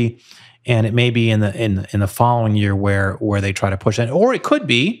 2023, and it may be in the following year where they try to push it. Or it could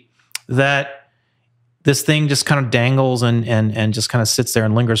be that this thing just kind of dangles and just kind of sits there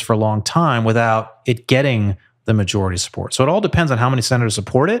and lingers for a long time without it getting the majority support. So it all depends on how many senators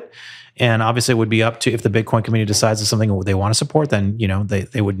support it. And obviously it would be up to, if the Bitcoin committee decides it's something they want to support, then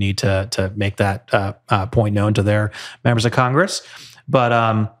they would need to make that point known to their members of Congress. But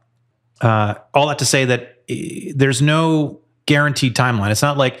all that to say that there's no guaranteed timeline. It's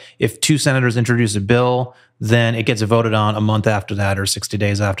not like if 2 senators introduce a bill, then it gets voted on a month after that or 60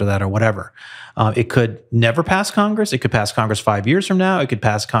 days after that or whatever. It could never pass Congress. It could pass Congress 5 years from now. It could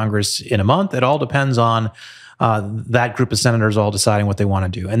pass Congress in a month. It all depends on that group of senators all deciding what they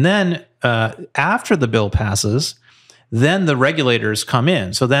want to do. And then after the bill passes, then the regulators come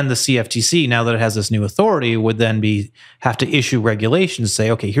in. So then the CFTC, now that it has this new authority, would then have to issue regulations, say,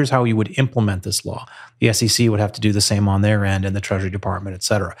 okay, here's how you would implement this law. The SEC would have to do the same on their end, and the Treasury Department, et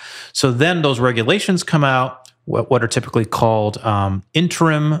cetera. So then those regulations come out, what are typically called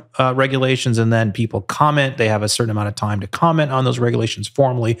interim regulations, and then people comment. They have a certain amount of time to comment on those regulations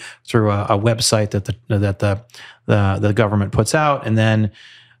formally through a website that the government puts out, and then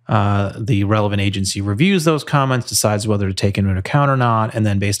the relevant agency reviews those comments, decides whether to take into account or not, and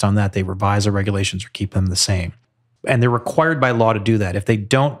then based on that, they revise the regulations or keep them the same. And they're required by law to do that. If they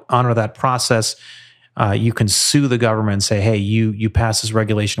don't honor that process, you can sue the government and say, hey, you passed this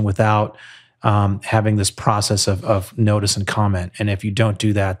regulation without having this process of notice and comment. And if you don't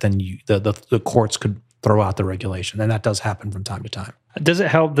do that, then the courts could throw out the regulation. And that does happen from time to time. Does it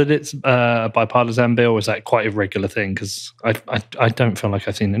help that it's a bipartisan bill, or is that quite a regular thing? Because I don't feel like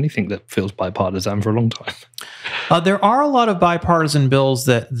I've seen anything that feels bipartisan for a long time. There are a lot of bipartisan bills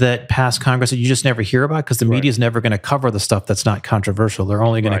that pass Congress that you just never hear about because the media is never going to cover the stuff that's not controversial. They're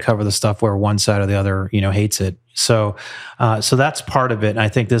only going to cover the stuff where one side or the other, hates it. So that's part of it. And I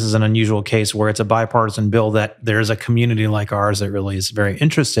think this is an unusual case where it's a bipartisan bill that there's a community like ours that really is very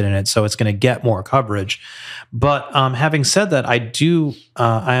interested in it. So it's going to get more coverage. But having said that, I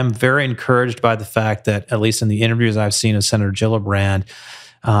am very encouraged by the fact that, at least in the interviews I've seen of Senator Gillibrand,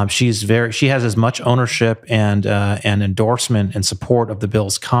 she has as much ownership and endorsement and support of the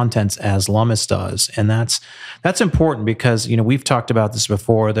bill's contents as Lummis does, and that's important because we've talked about this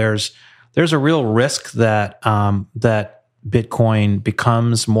before. There's a real risk that that Bitcoin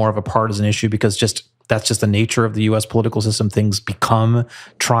becomes more of a partisan issue because that's just the nature of the U.S. political system. Things become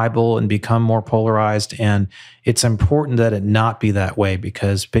tribal and become more polarized, and it's important that it not be that way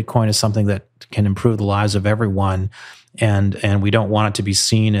because Bitcoin is something that can improve the lives of everyone, and we don't want it to be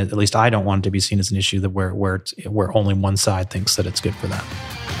seen, at least I don't want it to be seen as an issue that where only one side thinks that it's good for them.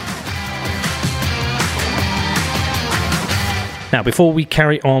 Now, before we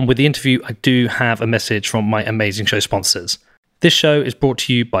carry on with the interview, I do have a message from my amazing show sponsors. This show is brought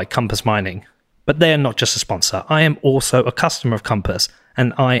to you by Compass Mining. But they are not just a sponsor. I am also a customer of Compass,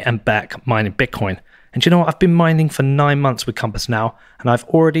 and I am back mining Bitcoin. And you know what? I've been mining for 9 months with Compass now, and I've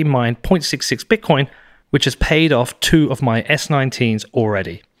already mined 0.66 Bitcoin, which has paid off 2 of my S19s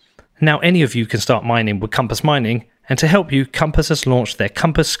already. Now any of you can start mining with Compass Mining, and to help you, Compass has launched their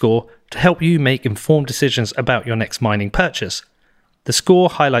Compass Score to help you make informed decisions about your next mining purchase. The score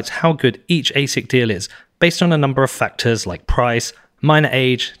highlights how good each ASIC deal is, based on a number of factors like price, miner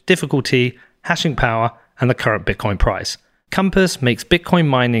age, difficulty, hashing power, and the current Bitcoin price. Compass makes Bitcoin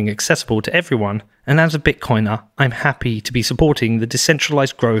mining accessible to everyone, and as a Bitcoiner, I'm happy to be supporting the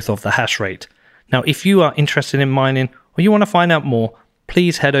decentralized growth of the hash rate. Now, if you are interested in mining or you want to find out more,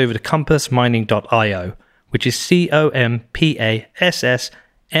 please head over to compassmining.io, which is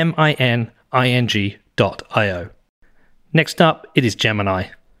compassmining.io. Next up, it is Gemini,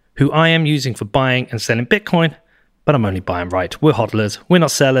 who I am using for buying and selling Bitcoin, but I'm only buying right. We're hodlers, we're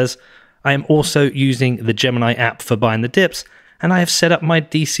not sellers. I am also using the Gemini app for buying the dips, and I have set up my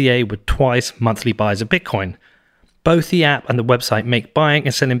DCA with twice monthly buys of Bitcoin. Both the app and the website make buying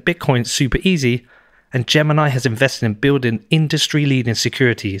and selling Bitcoin super easy, and Gemini has invested in building industry-leading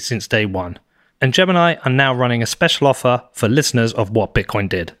security since day one. And Gemini are now running a special offer for listeners of What Bitcoin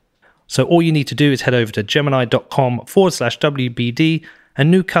Did. So all you need to do is head over to gemini.com/WBD, and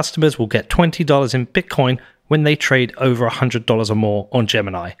new customers will get $20 in Bitcoin when they trade over $100 or more on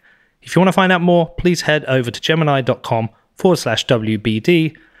Gemini. If you want to find out more, please head over to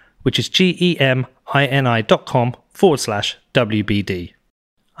gemini.com/WBD, which is gemini.com/WBD.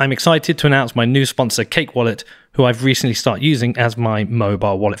 I'm excited to announce my new sponsor, Cake Wallet, who I've recently started using as my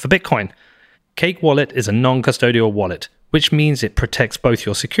mobile wallet for Bitcoin. Cake Wallet is a non-custodial wallet, which means it protects both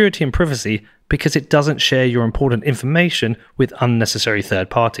your security and privacy because it doesn't share your important information with unnecessary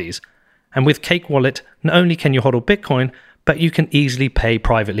third parties. And with Cake Wallet, not only can you hodl Bitcoin, but you can easily pay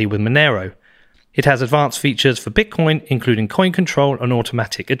privately with Monero. It has advanced features for Bitcoin, including coin control and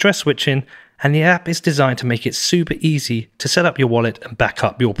automatic address switching, and the app is designed to make it super easy to set up your wallet and back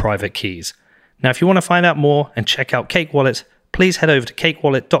up your private keys. Now, if you want to find out more and check out Cake Wallet, please head over to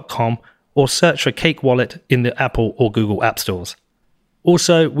cakewallet.com or search for Cake Wallet in the Apple or Google App Stores.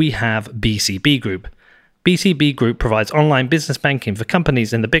 Also, we have BCB Group. BCB Group provides online business banking for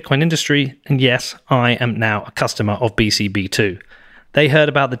companies in the Bitcoin industry, and yes, I am now a customer of BCB too. They heard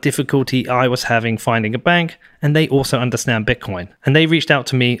about the difficulty I was having finding a bank, and they also understand Bitcoin. And they reached out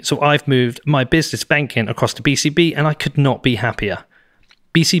to me, so I've moved my business banking across to BCB, and I could not be happier.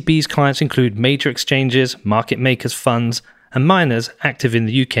 BCB's clients include major exchanges, market makers, funds, and miners active in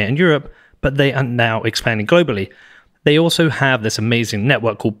the UK and Europe, but they are now expanding globally. They also have this amazing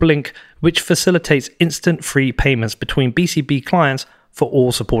network called Blink, which facilitates instant free payments between BCB clients for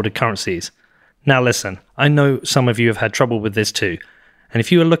all supported currencies. Now listen, I know some of you have had trouble with this too. And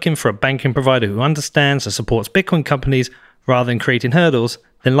if you are looking for a banking provider who understands and supports Bitcoin companies rather than creating hurdles,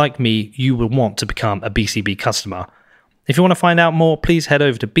 then like me, you will want to become a BCB customer. If you want to find out more, please head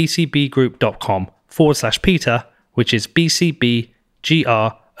over to bcbgroup.com/Peter, which is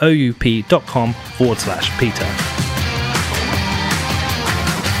bcbgroup.com/Peter.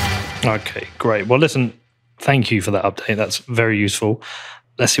 Okay, great. Well, listen, thank you for that update. That's very useful.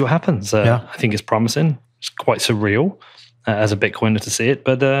 Let's see what happens. I think it's promising. It's quite surreal as a Bitcoiner to see it.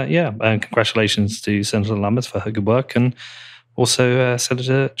 But congratulations to Senator Lummis for her good work, and also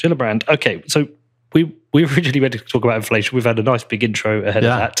Senator Gillibrand. Okay, so we originally went to talk about inflation. We've had a nice big intro ahead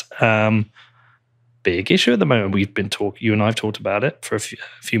of that. Big issue at the moment. We've been you and I have talked about it for a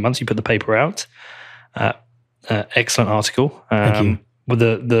few months. You put the paper out. Excellent article. Thank you. Well,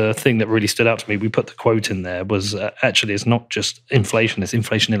 the thing that really stood out to me, we put the quote in there, was actually it's not just inflation, it's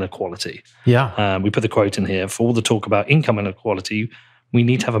inflation inequality. Yeah. We put the quote in here. For all the talk about income inequality, we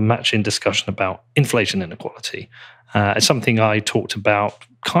need to have a matching discussion about inflation inequality. It's something I talked about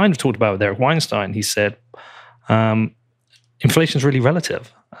with Eric Weinstein. He said, inflation is really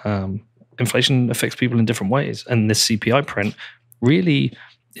relative. Inflation affects people in different ways. And this CPI print really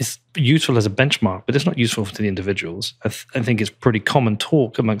is useful as a benchmark, but it's not useful to the individuals. I think it's pretty common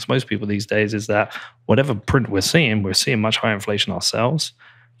talk amongst most people these days is that whatever print we're seeing much higher inflation ourselves.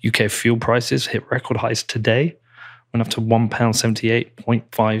 UK fuel prices hit record highs today, went up to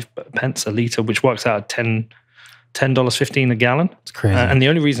 £1.78.5 a litre, which works out at $10.15 a gallon. It's crazy. And the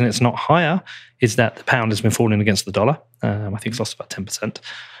only reason it's not higher is that the pound has been falling against the dollar. I think it's lost about 10%.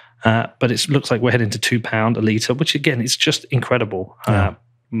 But it looks like we're heading to £2 a litre, which again, it's just incredible. Yeah.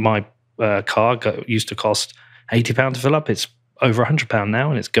 My car used to cost £80 to fill up. It's over £100 now,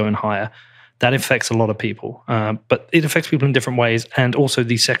 and it's going higher. That affects a lot of people, but it affects people in different ways, and also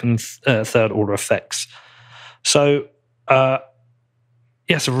the second, third order effects. So,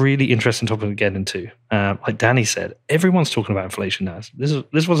 it's a really interesting topic to get into. Like Danny said, everyone's talking about inflation now.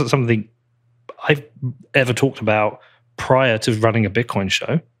 This wasn't something I've ever talked about prior to running a Bitcoin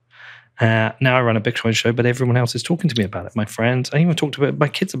show. Now I run a Bitcoin show, but everyone else is talking to me about it. My friends, I even talked to my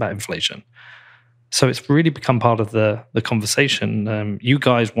kids about inflation. So it's really become part of the conversation. You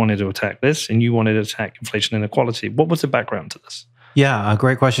guys wanted to attack this, and you wanted to attack inflation inequality. What was the background to this? Yeah, a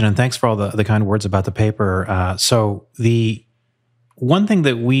great question, and thanks for all the kind words about the paper. So the one thing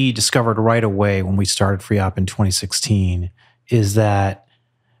that we discovered right away when we started FreeOp in 2016 is that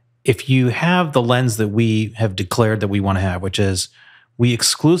if you have the lens that we have declared that we want to have, which is we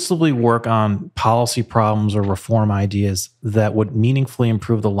exclusively work on policy problems or reform ideas that would meaningfully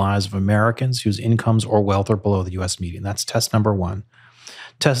improve the lives of Americans whose incomes or wealth are below the U.S. median. That's test number one.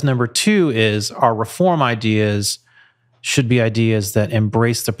 Test number two is our reform ideas should be ideas that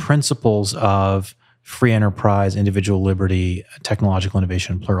embrace the principles of free enterprise, individual liberty, technological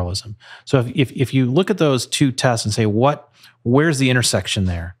innovation, and pluralism. So if you look at those two tests and say, where's the intersection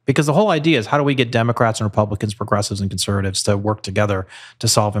there? Because the whole idea is how do we get Democrats and Republicans, progressives and conservatives to work together to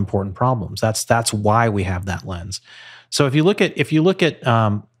solve important problems? That's why we have that lens. So if you look at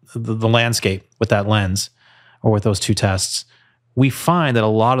the landscape with that lens or with those two tests, we find that a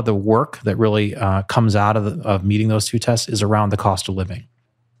lot of the work that really comes out of meeting those two tests is around the cost of living.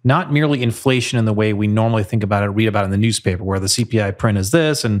 Not merely inflation in the way we normally think about it, read about it in the newspaper, where the CPI print is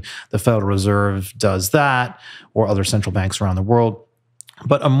this and the Federal Reserve does that, or other central banks around the world,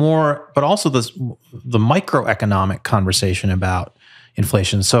 but also the microeconomic conversation about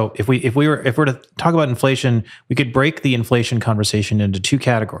inflation. So if we were to talk about inflation, we could break the inflation conversation into two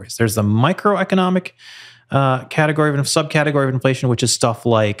categories. There's the microeconomic category of subcategory of inflation, which is stuff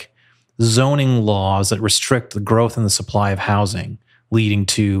like zoning laws that restrict the growth in the supply of housing, leading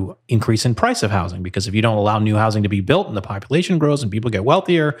to increase in price of housing. Because if you don't allow new housing to be built and the population grows and people get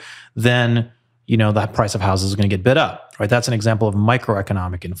wealthier, then that price of houses is going to get bid up, right? That's an example of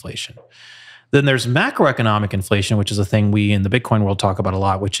microeconomic inflation. Then there's macroeconomic inflation, which is a thing we in the Bitcoin world talk about a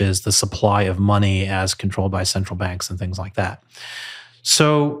lot, which is the supply of money as controlled by central banks and things like that.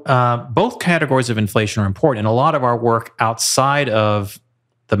 So both categories of inflation are important, and a lot of our work outside of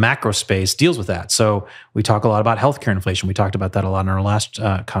the macro space deals with that. So we talk a lot about healthcare inflation. We talked about that a lot in our last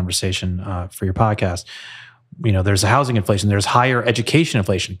conversation for your podcast. There's housing inflation. There's higher education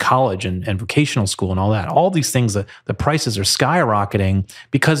inflation, college and vocational school and all that. All these things, the prices are skyrocketing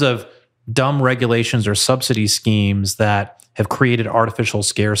because of dumb regulations or subsidy schemes that have created artificial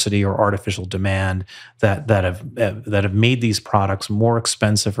scarcity or artificial demand that have made these products more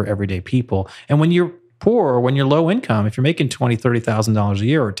expensive for everyday people. And when you're poor or when you're low income, if you're making $20,000, $30,000 a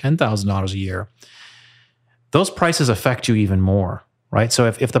year or $10,000 a year, those prices affect you even more, right? So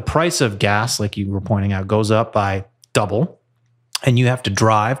if the price of gas, like you were pointing out, goes up by double, and you have to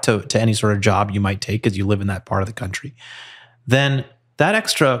drive to any sort of job you might take because you live in that part of the country, then that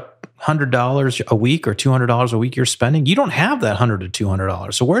extra $100 a week or $200 a week you're spending, you don't have that $100 to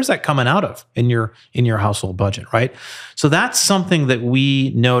 $200. So where's that coming out of in your household budget, right? So that's something that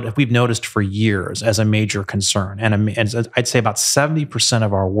we've noticed for years as a major concern. And I'd say about 70%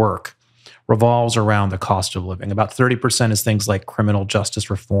 of our work revolves around the cost of living. About 30% is things like criminal justice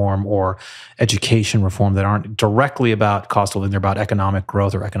reform or education reform that aren't directly about cost of living. They're about economic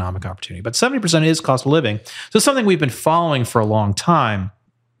growth or economic opportunity. But 70% is cost of living. So it's something we've been following for a long time.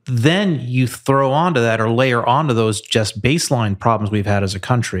 then you throw onto that or layer onto those just baseline problems we've had as a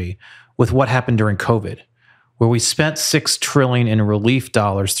country with what happened during COVID, where we spent $6 trillion in relief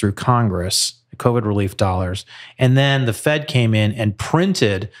dollars through Congress, COVID relief dollars, and then the Fed came in and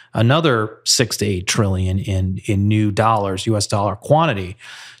printed another 6 to 8 trillion in new dollars, US dollar quantity.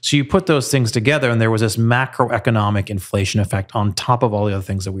 So you put those things together, and there was this macroeconomic inflation effect on top of all the other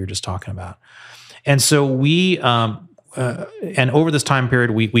things that we were just talking about. And so we, and over this time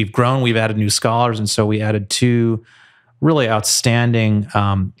period, we've grown, we've added new scholars, and so we added 2 really outstanding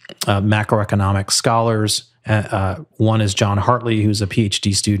macroeconomic scholars. One is John Hartley, who's a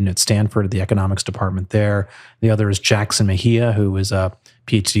PhD student at Stanford at the economics department there. The other is Jackson Mejia, who is a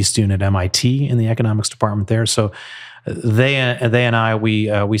PhD student at MIT in the economics department there. So they and I,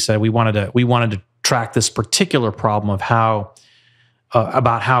 we said we wanted to track this particular problem of how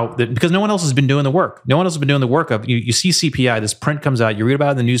because no one else has been doing the work. No one else has been doing the work of you see CPI, this print comes out, you read about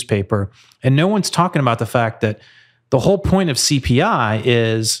it in the newspaper, and no one's talking about the fact that the whole point of CPI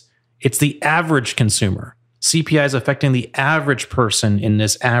is it's the average consumer. CPI is affecting the average person in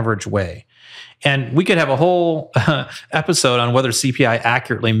this average way. And we could have a whole episode on whether CPI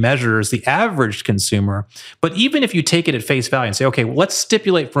accurately measures the average consumer. But even if you take it at face value and say, okay, well, let's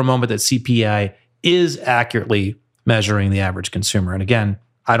stipulate for a moment that CPI is accurately measuring the average consumer. And again,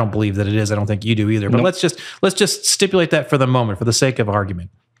 I don't believe that it is. I don't think you do either. But Nope. let's just stipulate that for the moment, for the sake of argument.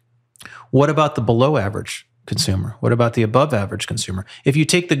 What about the below average consumer? What about the above average consumer? If you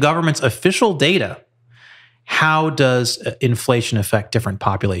take the government's official data, how does inflation affect different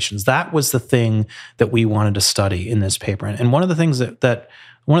populations? That was the thing that we wanted to study in this paper. And one of the things that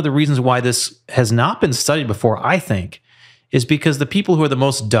one of the reasons why this has not been studied before, I think, is because the people who are the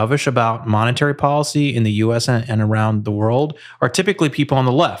most dovish about monetary policy in the US and around the world are typically people on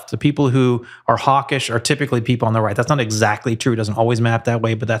the left. The people who are hawkish are typically people on the right. That's not exactly true. It doesn't always map that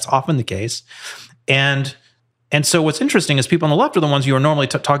way, but that's often the case. And so what's interesting is people on the left are the ones who are normally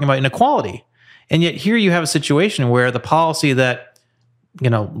talking about inequality. And yet here you have a situation where the policy that,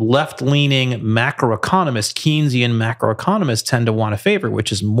 left-leaning macroeconomists, Keynesian macroeconomists tend to want to favor,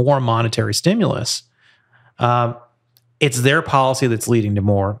 which is more monetary stimulus, it's their policy that's leading to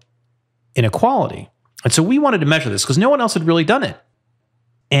more inequality. And so we wanted to measure this because no one else had really done it.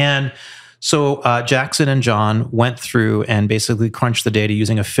 And so Jackson and John went through and basically crunched the data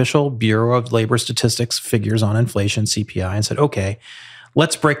using official Bureau of Labor Statistics figures on inflation, CPI, and said, okay,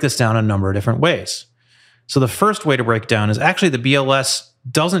 let's break this down in a number of different ways. So the first way to break down is actually the BLS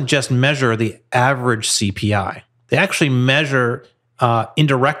doesn't just measure the average CPI. They actually measure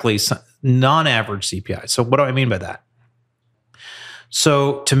indirectly non-average CPI. So what do I mean by that?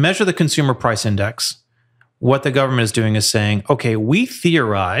 So to measure the consumer price index, what the government is doing is saying, okay, we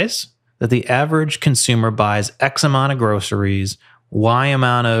theorize that the average consumer buys X amount of groceries, Y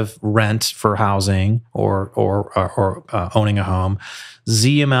amount of rent for housing or owning a home,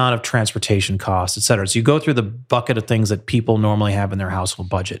 Z amount of transportation costs, et cetera. So you go through the bucket of things that people normally have in their household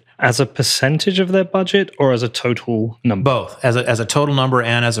budget. As a percentage of their budget or as a total number? Both, as a total number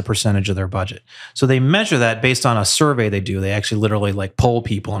and as a percentage of their budget. So they measure that based on a survey they do. They actually literally poll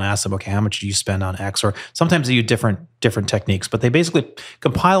people and ask them, okay, how much do you spend on X? Or sometimes they use different techniques, but they basically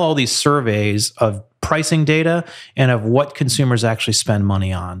compile all these surveys of pricing data and of what consumers actually spend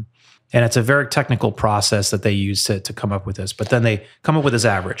money on. And it's a very technical process that they use to come up with this. But then they come up with this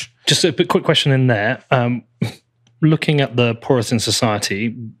average. Just a quick question in there. Looking at the poorest in society,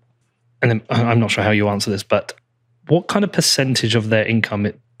 and then, I'm not sure how you answer this, but what kind of percentage of their income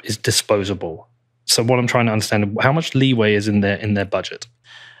is disposable? So what I'm trying to understand, how much leeway is in their budget?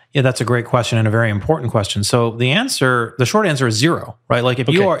 Yeah, that's a great question and a very important question. So the short answer is zero, right? Like if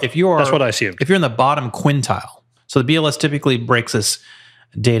you are, that's what I assumed. If you're in the bottom quintile, so the BLS typically breaks this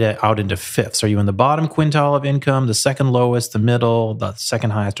data out into fifths. Are you in the bottom quintile of income, the second lowest, the middle, the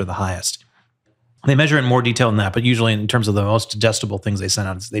second highest, or the highest? They measure it in more detail than that, but usually in terms of the most digestible things they send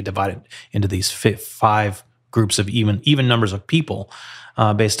out, they divide it into these 5 groups of even numbers of people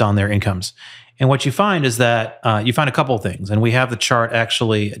based on their incomes. And what you find is that you find a couple of things. And we have the chart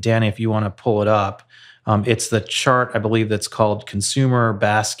actually, Danny, if you want to pull it up. It's the chart, I believe, that's called Consumer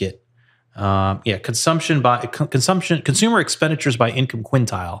Basket. Consumer expenditures by income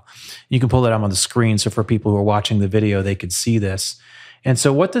quintile. You can pull that up on the screen. So for people who are watching the video, they could see this. And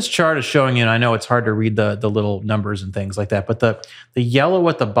so what this chart is showing you, and I know it's hard to read the little numbers and things like that, but the yellow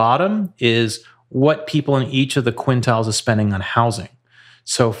at the bottom is what people in each of the quintiles is spending on housing.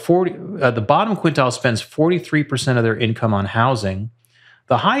 So the bottom quintile spends 43% of their income on housing.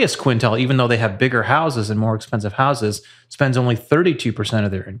 The highest quintile, even though they have bigger houses and more expensive houses, spends only 32%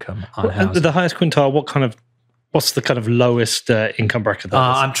 of their income on housing. The highest quintile, what kind of What's the kind of lowest income bracket?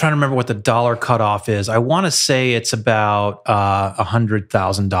 I'm trying to remember what the dollar cutoff is. I want to say it's about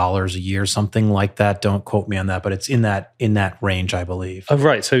 $100,000 a year, something like that. Don't quote me on that, but it's in that range, I believe. Oh,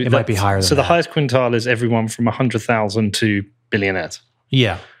 right. So it might be higher than that. So the highest quintile is everyone from 100,000 to billionaires.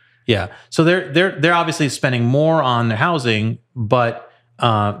 Yeah. So they're obviously spending more on their housing, but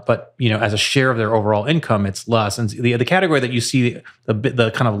as a share of their overall income, it's less. And the category that you see,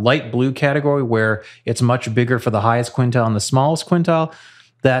 the kind of light blue category, where it's much bigger for the highest quintile and the smallest quintile,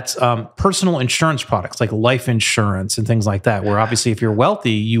 that's personal insurance products like life insurance and things like that. Where obviously, if you're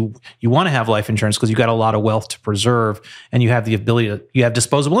wealthy, you want to have life insurance because you've got a lot of wealth to preserve, and you have the ability you have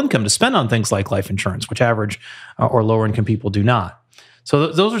disposable income to spend on things like life insurance, which average or lower income people do not.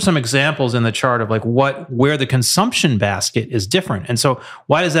 So those are some examples in the chart of like where the consumption basket is different. And so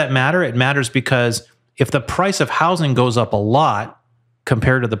why does that matter? It matters because if the price of housing goes up a lot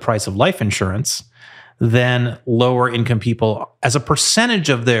compared to the price of life insurance, then lower income people, as a percentage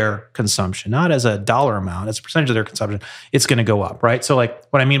of their consumption, not as a dollar amount, as a percentage of their consumption, it's going to go up, right? So like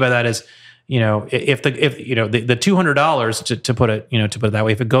what I mean by that is, if the $200 to put it that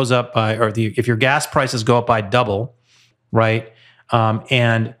way, if it goes up by, if your gas prices go up by double, right?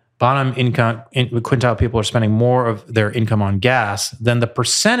 And bottom income quintile people are spending more of their income on gas, then the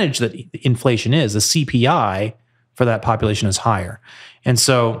percentage that inflation is, the CPI for that population is higher. And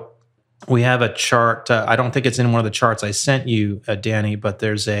so we have a chart. I don't think it's in one of the charts I sent you, Danny, but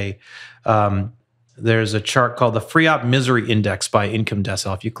there's a chart called the FREOP Misery Index by income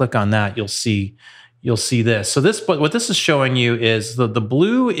decile. If you click on that, you'll see this. So what this is showing you is the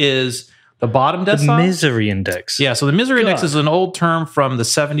blue is the bottom decile. The misery index. Yeah, so the misery index is an old term from the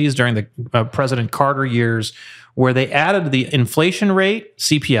 70s during the President Carter years, where they added the inflation rate,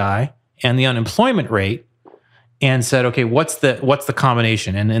 CPI, and the unemployment rate, and said, okay, what's the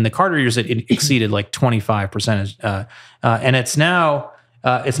combination? And in the Carter years, it exceeded like 25%, and it's now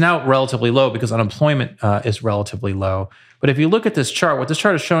relatively low because unemployment is relatively low. But if you look at this chart, what this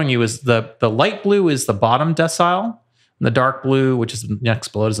chart is showing you is the light blue is the bottom decile. The dark blue, which is next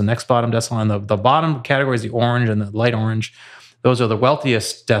below, is the next bottom decile. And the bottom category is the orange and the light orange. Those are the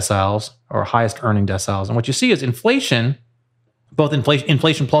wealthiest deciles or highest earning deciles. And what you see is inflation, both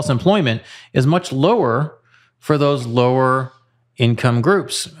inflation plus employment, is much lower for those lower income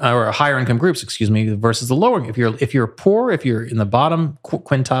groups or higher income groups, versus the lower. If you're poor, if you're in the bottom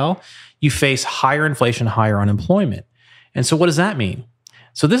quintile, you face higher inflation, higher unemployment. And so what does that mean?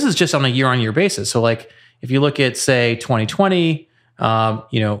 So this is just on a year-on-year basis. So like, if you look at, say, 2020,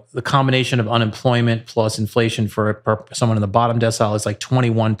 the combination of unemployment plus inflation for someone in the bottom decile is like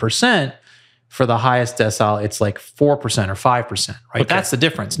 21%. For the highest decile, it's like 4% or 5%, right? Okay. That's the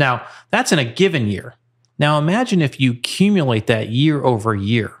difference. Now, that's in a given year. Now, imagine if you accumulate that year over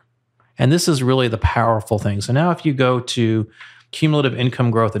year. And this is really the powerful thing. So now if you go to cumulative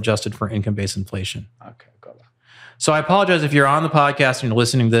income growth adjusted for income-based inflation. Okay. So I apologize if you're on the podcast and you're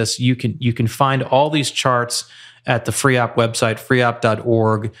listening to this. You can find all these charts at the FREOP website,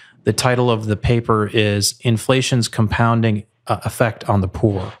 freop.org. The title of the paper is Inflation's Compounding Effect on the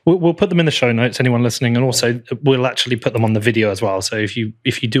Poor. We'll put them in the show notes, anyone listening, and also we'll actually put them on the video as well. So if you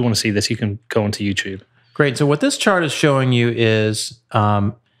do want to see this, you can go onto YouTube. Great. So what this chart is showing you is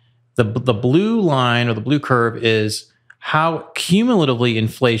the blue line or the blue curve is how cumulatively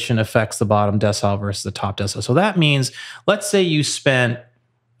inflation affects the bottom decile versus the top decile. So that means, let's say you spent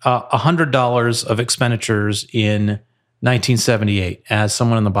 $100 of expenditures in 1978 as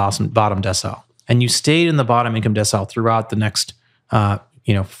someone in the bottom decile, and you stayed in the bottom income decile throughout the next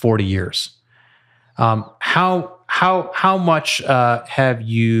 40 years. How much have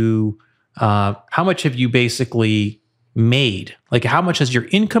you basically made? Like, how much has your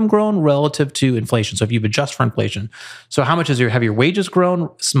income grown relative to inflation? So if you've adjusted for inflation, so how much have your wages grown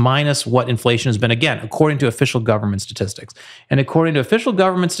minus what inflation has been? Again, according to official government statistics. And according to official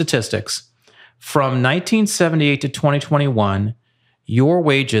government statistics, from 1978 to 2021, your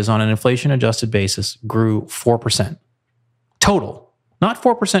wages on an inflation adjusted basis grew 4% total, not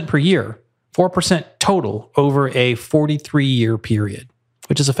 4% per year, 4% total over a 43-year period,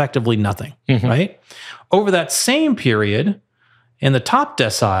 which is effectively nothing, right? Over that same period, in the top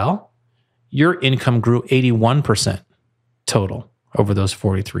decile, your income grew 81% total over those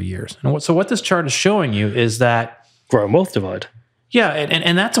 43 years. And so what this chart is showing you is that growing wealth divide. Yeah,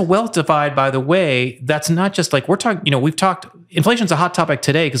 and that's a wealth divide, by the way. That's not just like we're talking, we've talked, inflation's a hot topic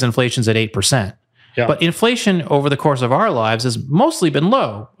today because inflation's at 8%. Yeah. But inflation over the course of our lives has mostly been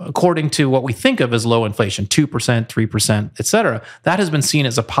low, according to what we think of as low inflation, 2%, 3%, et cetera. That has been seen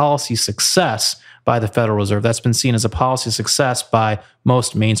as a policy success by the Federal Reserve. That's been seen as a policy success by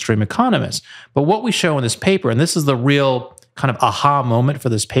most mainstream economists. But what we show in this paper, and this is the real kind of aha moment for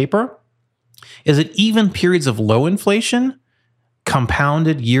this paper, is that even periods of low inflation,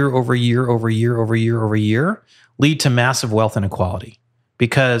 compounded year over year over year over year over year, lead to massive wealth inequality.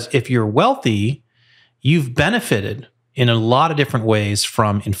 Because if you're wealthy, you've benefited in a lot of different ways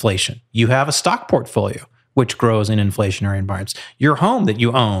from inflation. You have a stock portfolio, which grows in inflationary environments. Your home that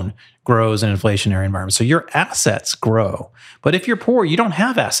you own grows in inflationary environments. So your assets grow. But if you're poor, you don't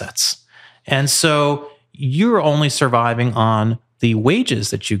have assets. And so you're only surviving on the wages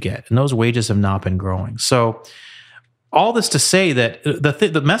that you get. And those wages have not been growing. So all this to say that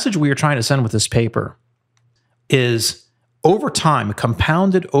the message we are trying to send with this paper is over time,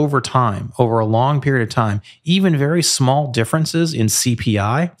 compounded over time, over a long period of time, even very small differences in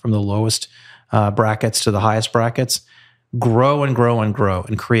CPI from the lowest brackets to the highest brackets grow and grow and grow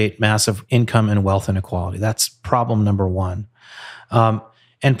and create massive income and wealth inequality. That's problem number one.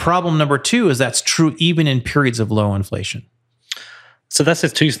 And problem number two is that's true even in periods of low inflation. So that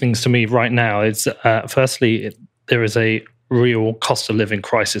says two things to me right now. It's firstly, there is a real cost of living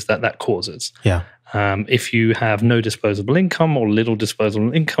crisis that causes. Yeah. If you have no disposable income or little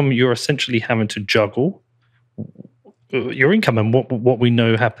disposable income, you're essentially having to juggle your income. And what we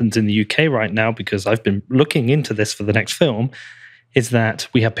know happens in the UK right now, because I've been looking into this for the next film, is that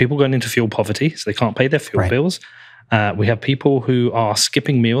we have people going into fuel poverty, so they can't pay their fuel bills. We have people who are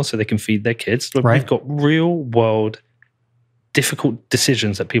skipping meals so they can feed their kids. Look, we've got real world difficult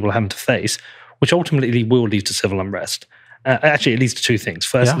decisions that people are having to face, which ultimately will lead to civil unrest. Actually, it leads to two things.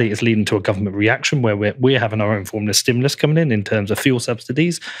 Firstly, it's leading to a government reaction where we're having our own form of stimulus coming in terms of fuel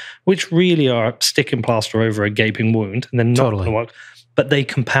subsidies, which really are sticking plaster over a gaping wound, and they're not going to work. But they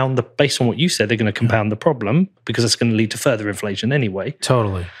compound based on what you said, they're going to compound the problem because it's going to lead to further inflation anyway.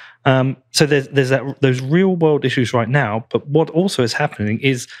 Totally. So there's those real world issues right now. But what also is happening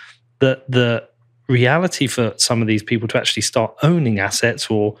is that the reality for some of these people to actually start owning assets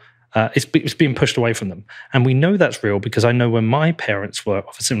or it's being pushed away from them. And we know that's real because I know when my parents were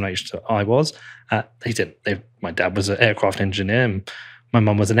of a similar age to I was, they didn't. My dad was an aircraft engineer and my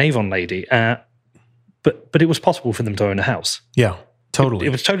mum was an Avon lady. But it was possible for them to own a house. Yeah, totally. It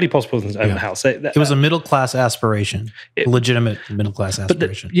was totally possible for them to own a house. It was a middle-class aspiration, legitimate middle-class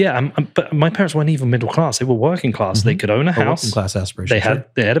aspiration. But my parents weren't even middle class. They were working class. Mm-hmm. They could own a house. Working-class aspiration.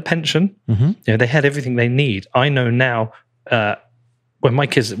 They had a pension. Mm-hmm. They had everything they need. I know now when my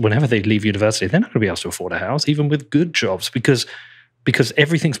kids, whenever they leave university, they're not going to be able to afford a house, even with good jobs, because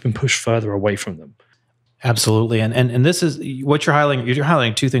everything's been pushed further away from them. Absolutely. And this is what you're highlighting. You're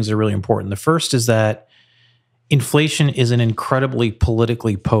highlighting two things that are really important. The first is that inflation is an incredibly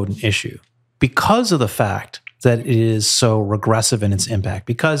politically potent issue because of the fact that it is so regressive in its impact,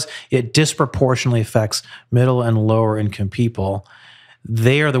 because it disproportionately affects middle and lower income people.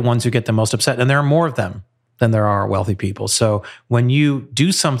 They are the ones who get the most upset, and there are more of them than there are wealthy people. So when you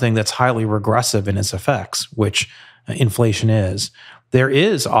do something that's highly regressive in its effects, which inflation is, there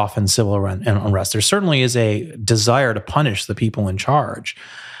is often civil unrest. There certainly is a desire to punish the people in charge.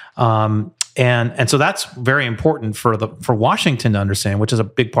 And so that's very important for Washington to understand, which is a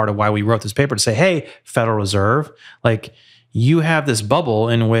big part of why we wrote this paper, to say, hey, Federal Reserve, like, you have this bubble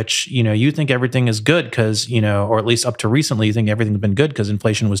in which, you think everything is good because, or at least up to recently, you think everything's been good because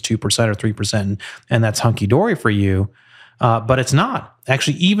inflation was 2% or 3%, and that's hunky-dory for you. But it's not.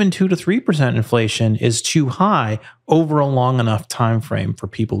 Actually, even 2 to 3% inflation is too high over a long enough time frame for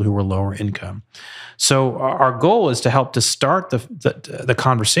people who are lower income. So our goal is to help to start the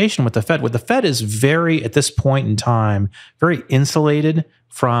conversation with the Fed. What the Fed is very, at this point in time, very insulated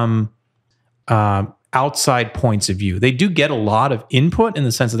from outside points of view. They do get a lot of input in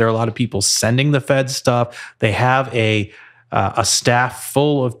the sense that there are a lot of people sending the Fed stuff. They have a staff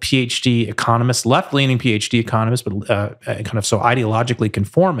full of PhD economists, left-leaning PhD economists, but kind of so ideologically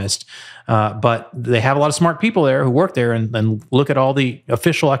conformist. But they have a lot of smart people there who work there and look at all the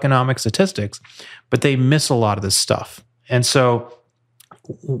official economic statistics, but they miss a lot of this stuff. And so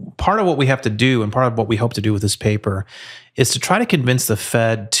part of what we have to do, and part of what we hope to do with this paper, is to try to convince the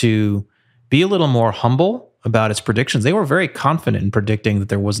Fed to be a little more humble about its predictions. They were very confident in predicting that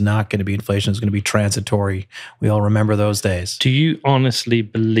there was not going to be inflation. It was going to be transitory. We all remember those days. Do you honestly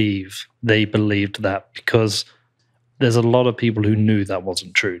believe they believed that? Because there's a lot of people who knew that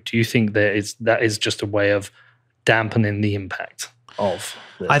wasn't true. Do you think that is just a way of dampening the impact of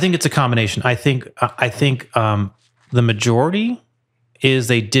this? I think it's a combination. I think the majority is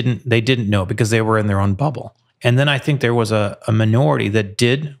they didn't know because they were in their own bubble. And then I think there was a minority that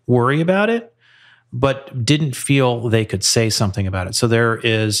did worry about it, but didn't feel they could say something about it. So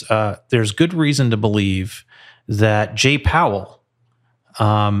there's good reason to believe that Jay Powell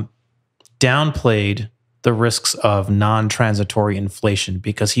downplayed the risks of non-transitory inflation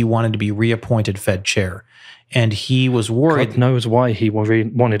because he wanted to be reappointed Fed chair. And he was worried. God knows why he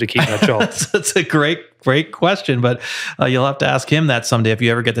wanted to keep that job. That's a great question, but you'll have to ask him that someday if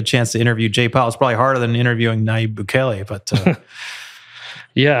you ever get the chance to interview Jay Powell. It's probably harder than interviewing Nayib Bukele, but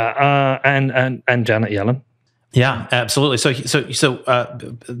yeah, and Janet Yellen. Yeah, absolutely. So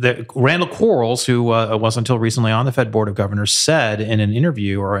the Randall Quarles, who was until recently on the Fed Board of Governors, said in an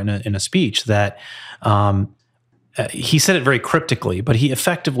interview or in a speech that he said it very cryptically, but he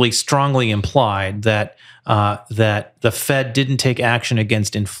effectively strongly implied that the Fed didn't take action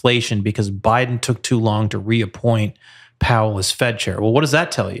against inflation because Biden took too long to reappoint Powell as Fed chair. Well, what does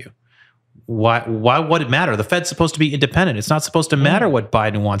that tell you? Why would it matter? The Fed's supposed to be independent. It's not supposed to matter what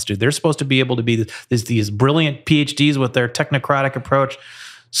Biden wants to do. They're supposed to be able to be these brilliant PhDs with their technocratic approach.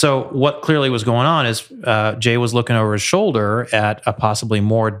 So what clearly was going on is Jay was looking over his shoulder at a possibly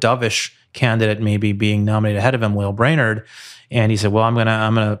more dovish candidate maybe being nominated ahead of him, Lael Brainerd, and he said, "Well, I'm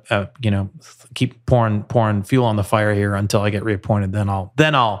gonna keep pouring fuel on the fire here until I get reappointed. Then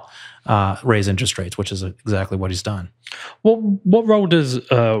I'll raise interest rates," which is exactly what he's done. What role does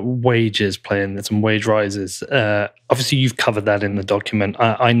wages play in this and wage rises? Obviously, you've covered that in the document.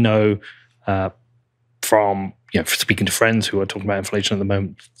 I know from speaking to friends who are talking about inflation at the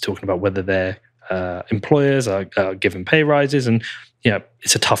moment, talking about whether their employers are giving pay rises, and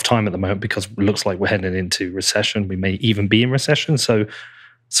it's a tough time at the moment because it looks like we're heading into recession. We may even be in recession. So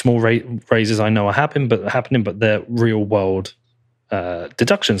small raises I know are happening, but they're real world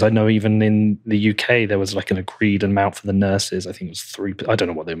deductions. I know even in the UK there was like an agreed amount for the nurses. I think it was 3%. I don't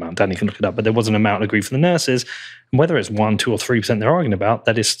know what the amount. Danny can look it up, but there was an amount agreed for the nurses. And whether it's 1%, 2%, or 3% they're arguing about,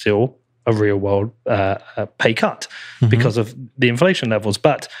 that is still a real world pay cut because of the inflation levels.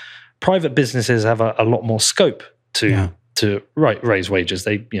 But private businesses have a lot more scope to raise wages.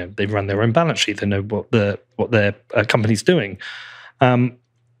 They run their own balance sheet. They know what their company's doing.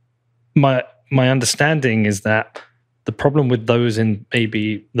 My understanding is that the problem with those in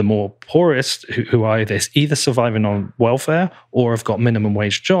maybe the more poorest who are either surviving on welfare or have got minimum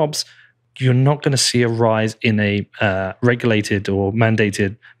wage jobs, you're not going to see a rise in a regulated or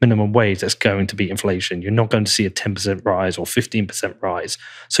mandated minimum wage that's going to beat inflation. You're not going to see a 10% rise or 15% rise.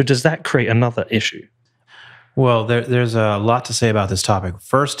 So does that create another issue? Well, there's a lot to say about this topic.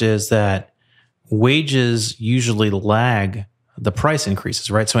 First is that wages usually lag the price increases,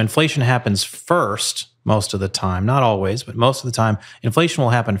 right? So inflation happens first most of the time, not always, but most of the time, inflation will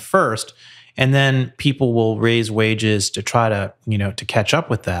happen first, and then people will raise wages to try to, to catch up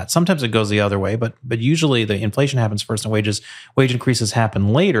with that. Sometimes it goes the other way, but usually the inflation happens first and wage increases happen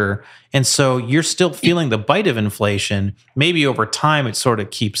later. And so you're still feeling the bite of inflation. Maybe over time it sort of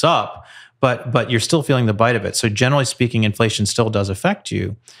keeps up, but you're still feeling the bite of it. So generally speaking, inflation still does affect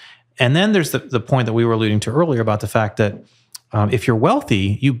you. And then there's the point that we were alluding to earlier about the fact that if you're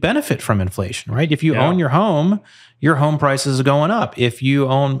wealthy, you benefit from inflation, right? If you own your home prices are going up. If you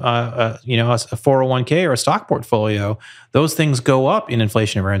own, a 401k or a stock portfolio, those things go up in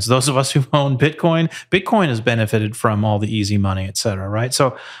inflation events. Those of us who own Bitcoin has benefited from all the easy money, et cetera, right?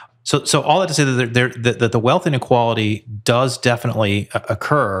 So all that to say that the wealth inequality does definitely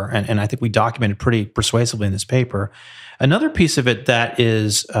occur, and I think we documented pretty persuasively in this paper. Another piece of it that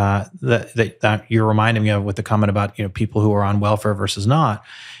is that you're reminding me of with the comment about people who are on welfare versus not,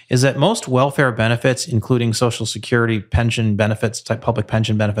 is that most welfare benefits, including Social Security, pension benefits, type public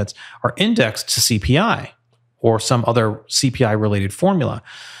pension benefits, are indexed to CPI or some other CPI-related formula.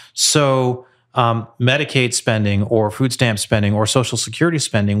 So Medicaid spending or food stamp spending or Social Security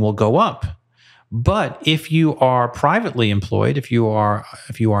spending will go up. But if you are privately employed, if you are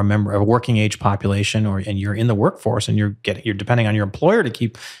a member of a working age population, and you're in the workforce and you're depending on your employer to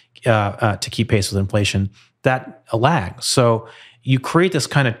keep pace with inflation, that lags. So you create this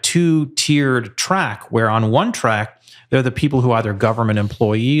kind of two-tiered track where on one track they're the people who are either government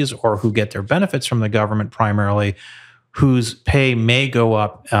employees or who get their benefits from the government primarily, whose pay may go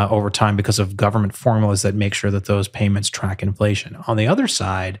up over time because of government formulas that make sure that those payments track inflation. On the other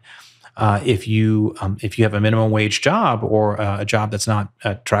side, if you have a minimum wage job or a job that's not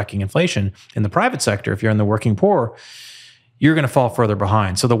tracking inflation in the private sector, if you're in the working poor, you're going to fall further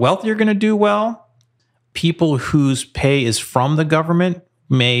behind. So the wealthy are going to do well. People whose pay is from the government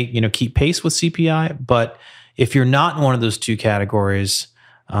may keep pace with CPI, but if you're not in one of those two categories,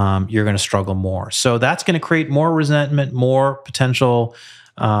 you're going to struggle more. So that's going to create more resentment, more potential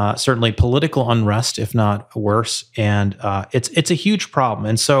certainly political unrest, if not worse. And it's a huge problem.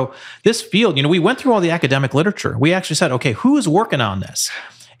 And so this field, we went through all the academic literature. We actually said, okay, who is working on this?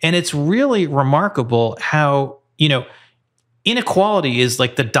 And it's really remarkable how, inequality is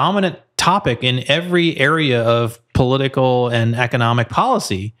like the dominant topic in every area of political and economic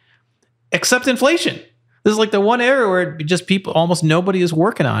policy, except inflation. This is like the one area where just almost nobody is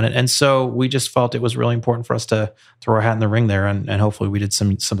working on it. And so we just felt it was really important for us to throw our hat in the ring there, and hopefully we did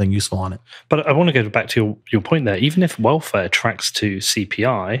something useful on it. But I want to go back to your point there. Even if welfare tracks to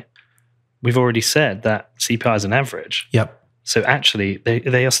CPI, we've already said that CPI is an average. Yep. So actually,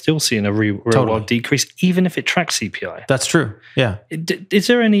 they are still seeing a real world decrease, even if it tracks CPI. That's true. Yeah. Is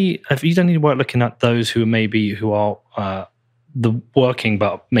there have you done any work looking at those who are the working,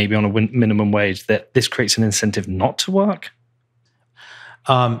 but maybe on a minimum wage, that this creates an incentive not to work?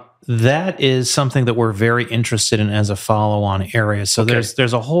 That is something that we're very interested in as a follow-on area. So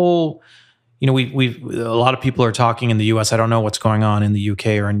there's a whole, a lot of people are talking in the U.S. I don't know what's going on in the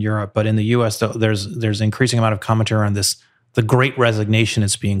U.K. or in Europe, but in the U.S. there's increasing amount of commentary on this, the Great Resignation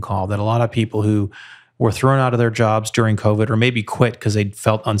it's being called, that a lot of people who were thrown out of their jobs during COVID or maybe quit because they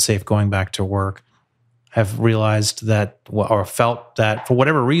felt unsafe going back to work have realized that, or felt that for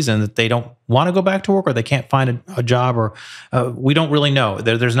whatever reason, that they don't want to go back to work, or they can't find a job, or we don't really know.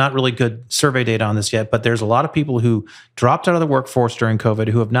 There's not really good survey data on this yet, but there's a lot of people who dropped out of the workforce during COVID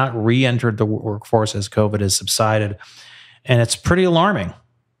who have not re-entered the workforce as COVID has subsided. And it's pretty alarming.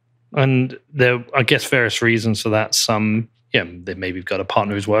 And there are, I guess, various reasons for that. Some, they maybe got a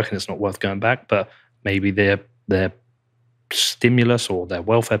partner who's working, it's not worth going back, but maybe their stimulus or their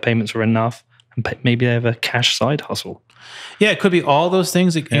welfare payments are enough. And maybe they have a cash side hustle. Yeah, it could be all those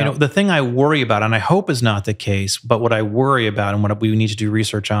things. The thing I worry about, and I hope is not the case, but what I worry about and what we need to do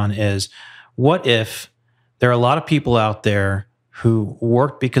research on is, what if there are a lot of people out there who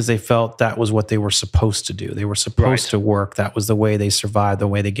worked because they felt that was what they were supposed to do. They were supposed to work. That was the way they survived, the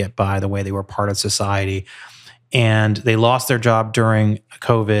way they get by, the way they were part of society. And they lost their job during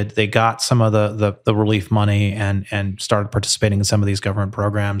COVID. They got some of the relief money and started participating in some of these government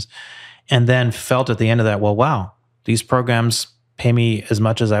programs. And then felt at the end of that, well, wow, these programs pay me as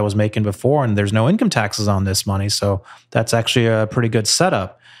much as I was making before, and there's no income taxes on this money. So that's actually a pretty good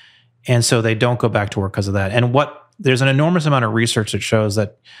setup. And so they don't go back to work because of that. And there's an enormous amount of research that shows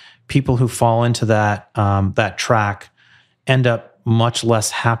that people who fall into that track end up much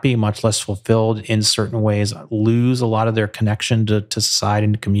less happy, much less fulfilled in certain ways, lose a lot of their connection to society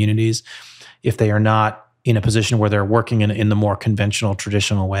and communities if they are not in a position where they're working in the more conventional,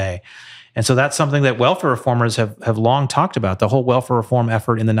 traditional way. And so that's something that welfare reformers have long talked about. The whole welfare reform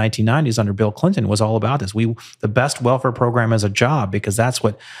effort in the 1990s under Bill Clinton was all about this. The best welfare program is a job, because that's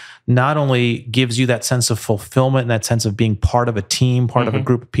what not only gives you that sense of fulfillment and that sense of being part of a team, part of a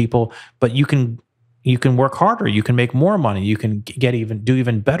group of people, but you can work harder, you can make more money, you can do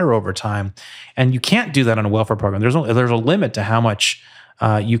even better over time. And you can't do that on a welfare program. There's a limit to how much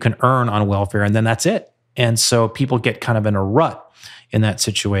you can earn on welfare, and then that's it. And so people get kind of in a rut in that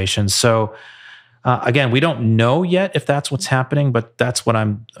situation. So again, we don't know yet if that's what's happening, but that's what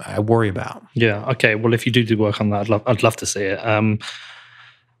I worry about. Yeah. Okay. Well, if you do work on that, I'd love to see it.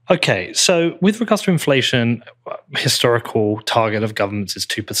 Okay. So with regards to inflation, historical target of governments is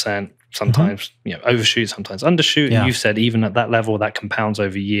 2%. Sometimes overshoot, sometimes undershoot. And you've said even at that level, that compounds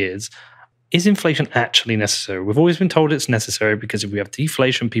over years. Is inflation actually necessary? We've always been told it's necessary because if we have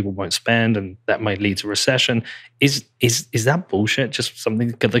deflation, people won't spend, and that might lead to recession. Is that bullshit? Just something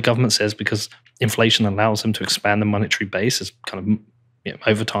that the government says because inflation allows them to expand the monetary base as kind of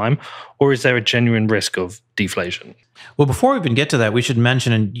over time, or is there a genuine risk of deflation? Well, before we even get to that, we should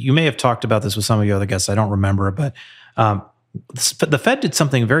mention, and you may have talked about this with some of your other guests, I don't remember, but the Fed did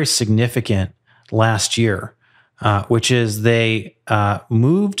something very significant last year. Which is they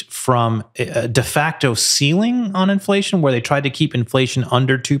moved from a de facto ceiling on inflation, where they tried to keep inflation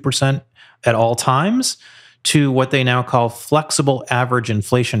under 2% at all times, to what they now call flexible average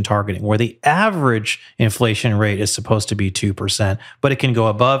inflation targeting, where the average inflation rate is supposed to be 2%, but it can go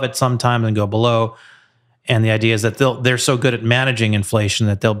above at some time and go below. And the idea is that they're so good at managing inflation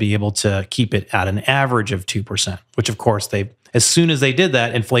that they'll be able to keep it at an average of 2%, which of course as soon as they did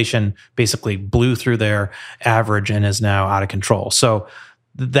that, inflation basically blew through their average and is now out of control. So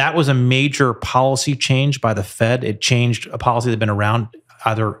that was a major policy change by the Fed. It changed a policy that had been around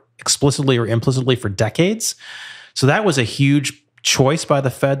either explicitly or implicitly for decades. So that was a huge choice by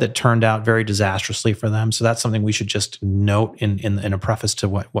the Fed that turned out very disastrously for them. So that's something we should just note in a preface to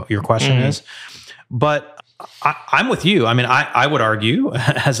what your question is. But I'm with you. I mean, I would argue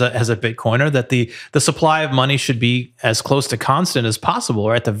as a Bitcoiner that the supply of money should be as close to constant as possible,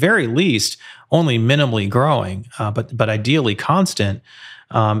 or at the very least, only minimally growing, but ideally constant.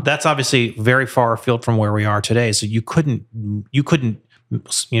 That's obviously very far afield from where we are today. So you couldn't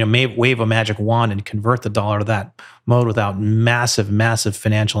wave a magic wand and convert the dollar to that mode without massive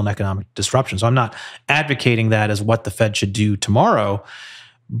financial and economic disruption. So I'm not advocating that as what the Fed should do tomorrow,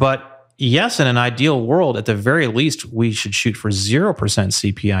 but yes, in an ideal world, at the very least, we should shoot for 0%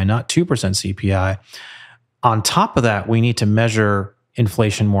 CPI, not 2% CPI. On top of that, we need to measure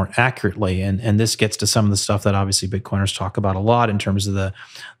inflation more accurately. And this gets to some of the stuff that obviously Bitcoiners talk about a lot in terms of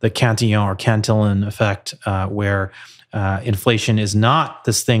the Cantillon or Cantillon effect, where inflation is not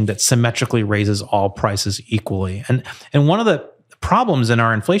this thing that symmetrically raises all prices equally. And one of the problems in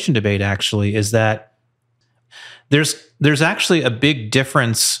our inflation debate actually is that there's actually a big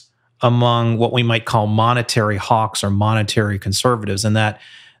difference among what we might call monetary hawks or monetary conservatives, and that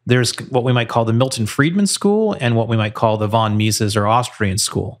there's what we might call the Milton Friedman school and what we might call the von Mises or Austrian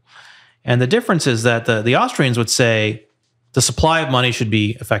school. And the difference is that the Austrians would say the supply of money should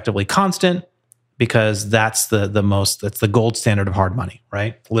be effectively constant because that's that's the gold standard of hard money,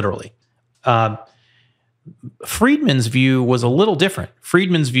 right? Literally. Friedman's view was a little different.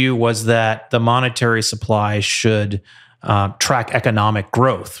 Friedman's view was that the monetary supply should track economic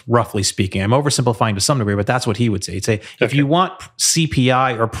growth, roughly speaking. I'm oversimplifying to some degree, but that's what he would say. He'd say, if you want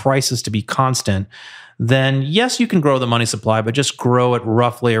CPI or prices to be constant, then yes, you can grow the money supply, but just grow it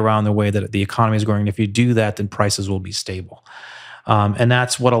roughly around the way that the economy is growing. If you do that, then prices will be stable. And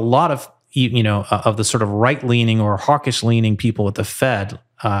that's what a lot of the sort of right-leaning or hawkish-leaning people at the Fed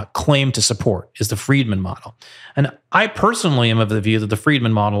claim to support, is the Friedman model. And I personally am of the view that the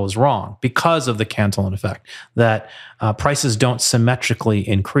Friedman model is wrong because of the Cantillon effect, that prices don't symmetrically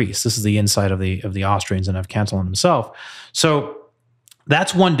increase. This is the insight of the Austrians and of Cantillon himself. So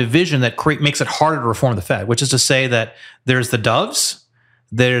that's one division that makes it harder to reform the Fed, which is to say that there's the doves,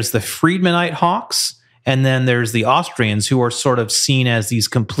 there's the Friedmanite hawks, and then there's the Austrians, who are sort of seen as these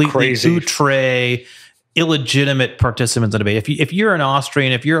completely outre, illegitimate participants in debate. If you're an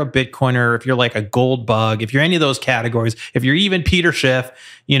Austrian, if you're a Bitcoiner, if you're like a gold bug, if you're any of those categories, if you're even Peter Schiff,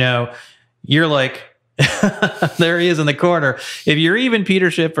 you're like, there he is in the corner. If you're even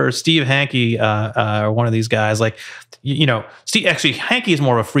Peter Schiff or Steve Hanke, or one of these guys, like, Hanke is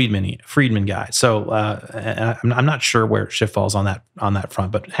more of a Friedman guy. So I'm not sure where Schiff falls on that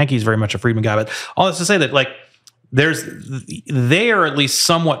front, but Hanke is very much a Friedman guy. But all this to say that, like, they are at least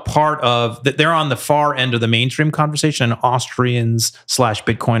somewhat part of that. They're on the far end of the mainstream conversation, and Austrians /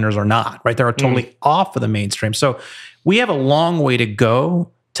 Bitcoiners are not, right? They're totally off of the mainstream. So we have a long way to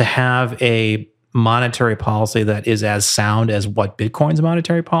go to have a monetary policy that is as sound as what Bitcoin's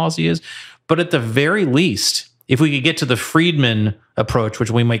monetary policy is. But at the very least, if we could get to the Friedman approach,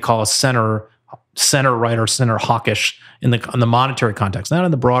 which we might call a center right or center hawkish in the monetary context, not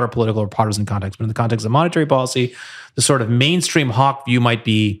in the broader political or partisan context, but in the context of monetary policy, the sort of mainstream hawk view might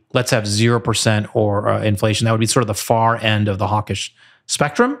be, let's have 0% or inflation. That would be sort of the far end of the hawkish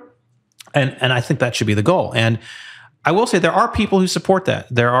spectrum. And I think that should be the goal. And I will say there are people who support that.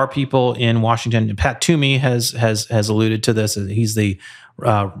 There are people in Washington. Pat Toomey has alluded to this. He's the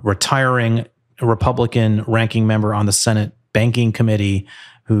retiring Republican ranking member on the Senate Banking Committee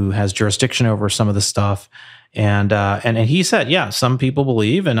who has jurisdiction over some of this stuff. And he said, yeah, some people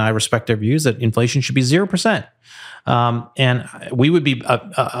believe, and I respect their views, that inflation should be 0%. And we would be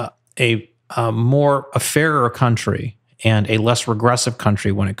a fairer country and a less regressive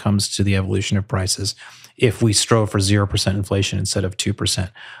country when it comes to the evolution of prices if we strove for 0% inflation instead of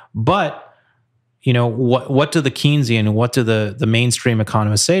 2%. But what do the Keynesian and what do the mainstream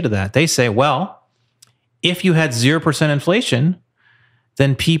economists say to that? They say, well, if you had 0% inflation,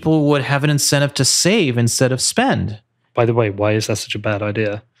 then people would have an incentive to save instead of spend. By the way, why is that such a bad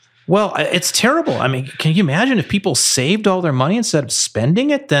idea? Well, it's terrible. I mean, can you imagine if people saved all their money instead of spending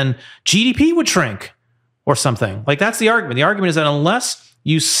it, then GDP would shrink or something. Like, that's the argument. The argument is that unless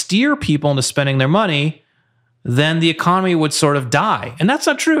you steer people into spending their money, then the economy would sort of die. And that's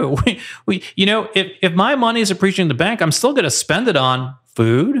not true. If my money is appreciating in the bank, I'm still going to spend it on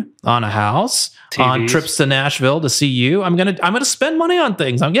food, on a house, TVs, on trips to Nashville to see you. I'm gonna spend money on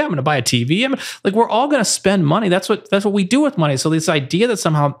things. I'm gonna buy a TV. We're all gonna spend money. That's what we do with money. So this idea that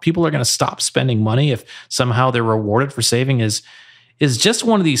somehow people are gonna stop spending money if somehow they're rewarded for saving is just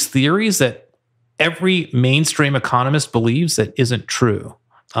one of these theories that every mainstream economist believes that isn't true.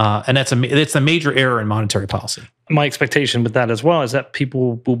 And it's a major error in monetary policy. My expectation with that as well is that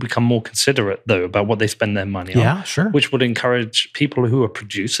people will become more considerate, though, about what they spend their money on. Yeah, sure. Which would encourage people who are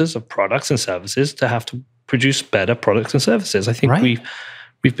producers of products and services to have to produce better products and services. I think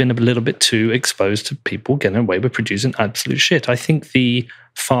we've been a little bit too exposed to people getting away with producing absolute shit. I think the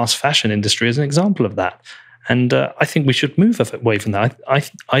fast fashion industry is an example of that. And I think we should move away from that.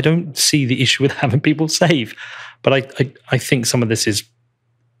 I don't see the issue with having people save, but I think some of this is...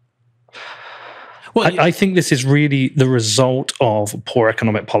 Well, I think this is really the result of poor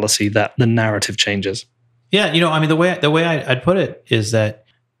economic policy, that the narrative changes. Yeah, I mean, the way I'd put it is that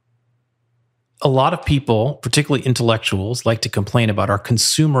a lot of people, particularly intellectuals, like to complain about our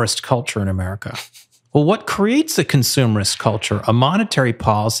consumerist culture in America. Well, what creates a consumerist culture? A monetary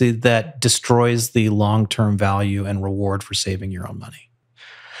policy that destroys the long-term value and reward for saving your own money.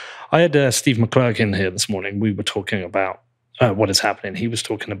 I had Steve McClurg in here this morning. We were talking about what is happening. He was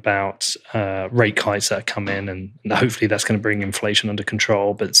talking about rate hikes that come in, and hopefully that's going to bring inflation under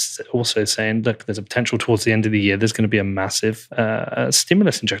control, but also saying, look, there's a potential towards the end of the year, there's going to be a massive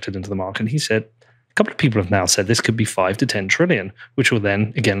stimulus injected into the market. And he said, a couple of people have now said this could be 5 to 10 trillion, which will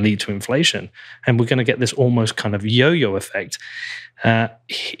then, again, lead to inflation. And we're going to get this almost kind of yo-yo effect.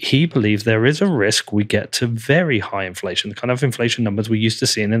 He believes there is a risk we get to very high inflation, the kind of inflation numbers we're used to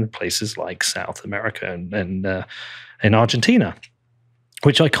seeing in places like South America and in Argentina,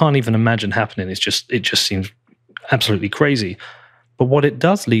 which I can't even imagine happening. It just seems absolutely crazy. But what it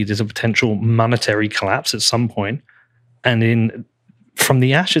does lead is a potential monetary collapse at some point. And from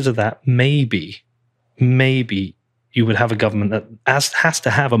the ashes of that, maybe you would have a government that has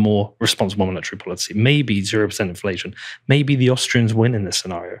to have a more responsible monetary policy. Maybe 0% inflation. Maybe the Austrians win in this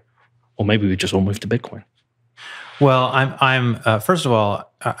scenario, or maybe we just all move to Bitcoin. Well, I'm first of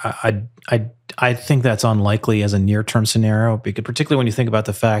all, I think that's unlikely as a near-term scenario, because particularly when you think about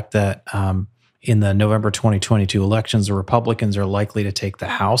the fact that in the November 2022 elections, the Republicans are likely to take the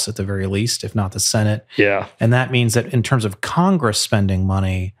House at the very least, if not the Senate. Yeah. And that means that in terms of Congress spending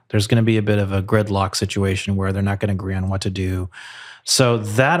money, there's going to be a bit of a gridlock situation where they're not going to agree on what to do. So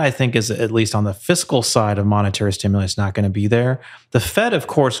that, I think, is at least on the fiscal side of monetary stimulus not going to be there. The Fed, of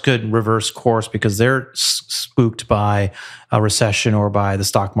course, could reverse course because they're spooked by a recession or by the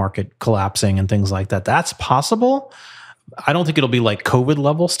stock market collapsing and things like that. That's possible. I don't think it'll be like COVID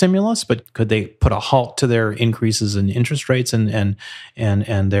level stimulus, but could they put a halt to their increases in interest rates and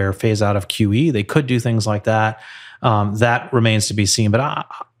their phase out of QE? They could do things like that. That remains to be seen. But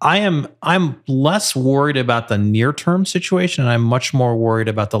I'm less worried about the near term situation, and I'm much more worried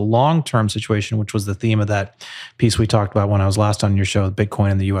about the long term situation, which was the theme of that piece we talked about when I was last on your show,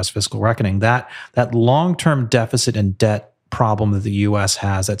 Bitcoin and the U.S. fiscal reckoning. That long term deficit and debt problem that the U.S.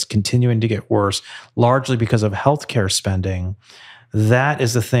 has that's continuing to get worse, largely because of healthcare spending. That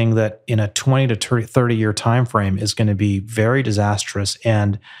is the thing that in a 20 to 30 year time frame is going to be very disastrous.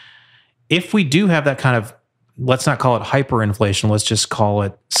 And if we do have that kind of, let's not call it hyperinflation, let's just call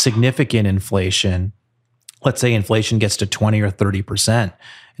it significant inflation. Let's say inflation gets to 20 or 30%.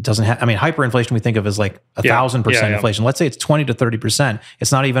 It doesn't have, hyperinflation we think of as like 1,000% inflation. Let's say it's 20 to 30%.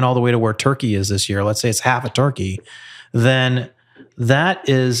 It's not even all the way to where Turkey is this year. Let's say it's half a Turkey. Then that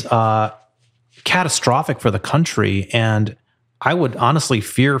is catastrophic for the country. And I would honestly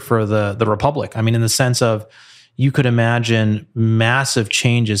fear for the republic. In the sense of, you could imagine massive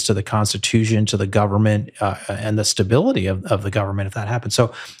changes to the Constitution, to the government, and the stability of the government if that happens.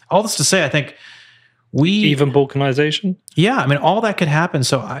 So all this to say, I think even balkanization. Yeah, all that could happen.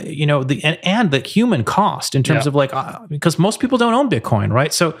 So and the human cost in terms of because most people don't own Bitcoin,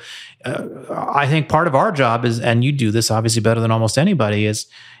 right? So I think part of our job is, and you do this obviously better than almost anybody, is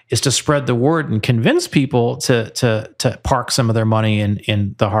to spread the word and convince people to park some of their money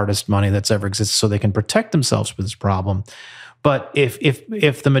in the hardest money that's ever existed, so they can protect themselves with this problem. But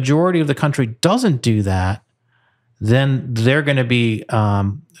if the majority of the country doesn't do that, then they're going to be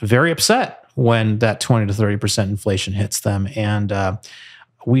very upset when that 20 to 30% inflation hits them. And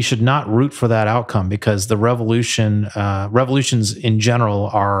we should not root for that outcome, because the revolutions in general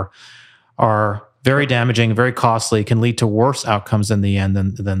are very damaging, very costly, can lead to worse outcomes in the end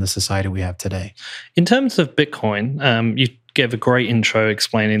than the society we have today. In terms of Bitcoin, you gave a great intro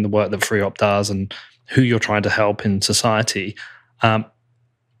explaining the work that FreeOp does and who you're trying to help in society. But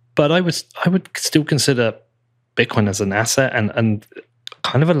I would still consider Bitcoin as an asset and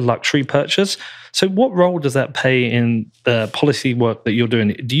kind of a luxury purchase. So what role does that play in the policy work that you're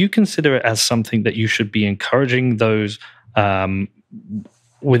doing? Do you consider it as something that you should be encouraging those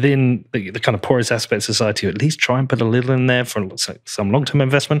within the kind of poorest aspect of society, or at least try and put a little in there for some long-term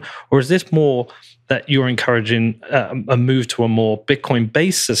investment? Or is this more that you're encouraging a move to a more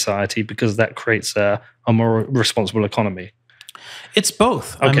Bitcoin-based society because that creates a more responsible economy? It's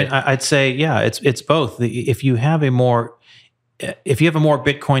both. Okay. I'd say, yeah, it's both. If you have a more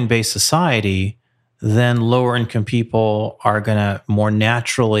Bitcoin-based society, then lower income people are going to more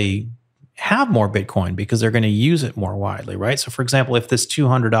naturally have more Bitcoin because they're going to use it more widely, right? So for example, if this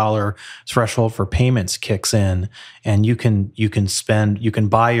 $200 threshold for payments kicks in and you can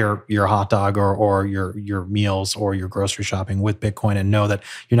buy your hot dog or your meals or your grocery shopping with Bitcoin and know that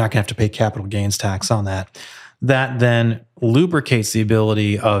you're not going to have to pay capital gains tax on that, that then lubricates the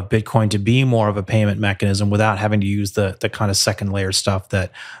ability of Bitcoin to be more of a payment mechanism without having to use the kind of second layer stuff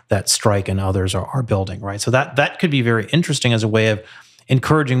that Strike and others are building, right? So that could be very interesting as a way of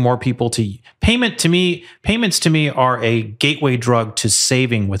encouraging more people to payments to me are a gateway drug to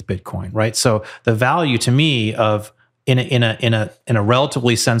saving with Bitcoin, right? So the value to me of in a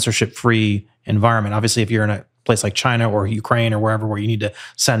relatively censorship-free environment, obviously if you're in a place like China or Ukraine or wherever where you need to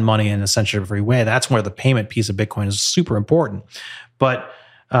send money in a censorship-free way, that's where the payment piece of Bitcoin is super important. But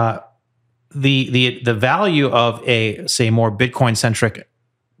the value of a, say, more Bitcoin-centric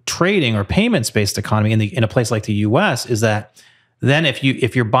trading or payments-based economy in a place like the US is that then if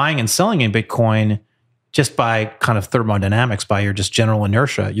you're buying and selling in Bitcoin just by kind of thermodynamics, by your just general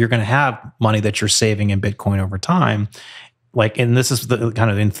inertia, you're going to have money that you're saving in Bitcoin over time. Like, and this is the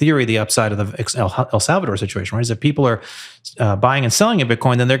kind of, in theory, the upside of the El Salvador situation, right? Is if people are buying and selling in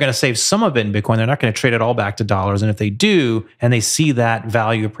Bitcoin, then they're going to save some of it in Bitcoin. They're not going to trade it all back to dollars. And if they do, and they see that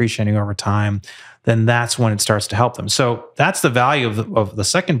value appreciating over time, then that's when it starts to help them. So that's the value of the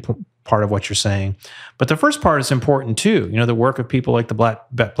second part of what you're saying. But the first part is important too. You know, the work of people like the Black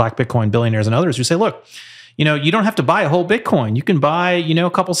Bitcoin billionaires and others who say, look, you know, you don't have to buy a whole Bitcoin. You can buy, you know,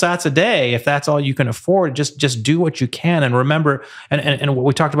 a couple sats a day if that's all you can afford. Just do what you can, and remember. And what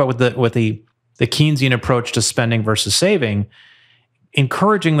we talked about with the Keynesian approach to spending versus saving,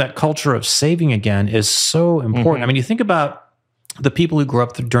 encouraging that culture of saving again is so important. Mm-hmm. I mean, you think about the people who grew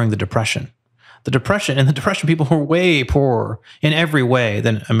up during the Depression. The Depression people were way poorer in every way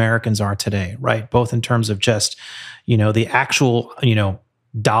than Americans are today, right? Both in terms of just, you know, the actual, you know,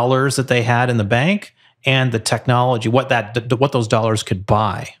 dollars that they had in the bank and the technology, what those dollars could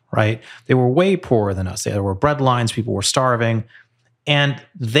buy, right? They were way poorer than us. There were bread lines, people were starving, and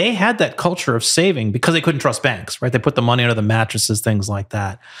they had that culture of saving because they couldn't trust banks, right? They put the money under the mattresses, things like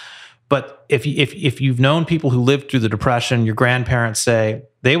that. But if you've known people who lived through the Depression, your grandparents say,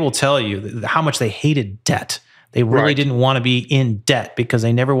 they will tell you how much they hated debt. They really didn't want to be in debt because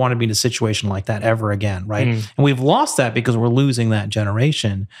they never want to be in a situation like that ever again, right? And we've lost that because we're losing that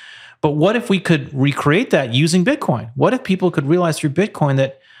generation. But what if we could recreate that using Bitcoin? What if people could realize through Bitcoin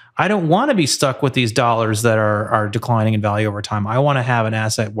that I don't want to be stuck with these dollars that are declining in value over time. I want to have an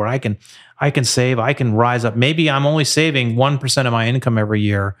asset where I can save, I can rise up. Maybe I'm only saving 1% of my income every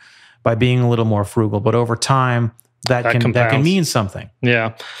year by being a little more frugal, but over time that can mean something.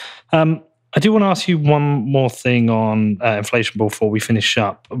 Yeah. I do want to ask you one more thing on inflation before we finish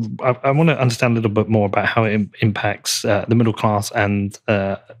up. I want to understand a little bit more about how it impacts the middle class and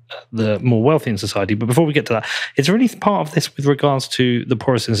the more wealthy in society. But before we get to that, is there any part of this with regards to the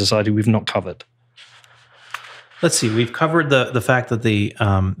poorest in society we've not covered? Let's see. We've covered the fact that the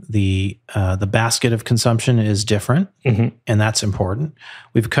basket of consumption is different, and that's important.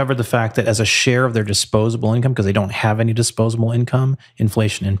 We've covered the fact that as a share of their disposable income, because they don't have any disposable income,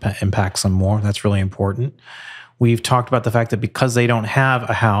 inflation impacts them more. That's really important. We've talked about the fact that because they don't have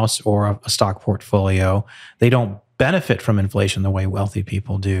a house or a stock portfolio, they don't benefit from inflation the way wealthy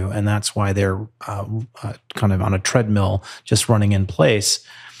people do, and that's why they're kind of on a treadmill, just running in place.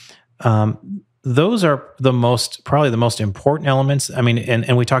 Those are probably the most important elements. I mean,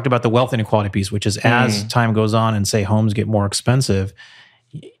 and we talked about the wealth inequality piece, which is as time goes on and say homes get more expensive,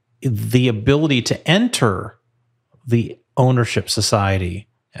 the ability to enter the ownership society,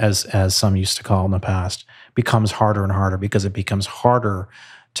 as some used to call in the past, becomes harder and harder because it becomes harder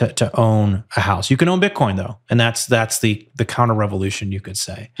to own a house. You can own Bitcoin though, and that's the counter revolution, you could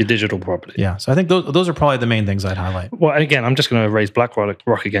say. Your digital property. Yeah. So I think those are probably the main things I'd highlight. Well, and again, I'm just going to raise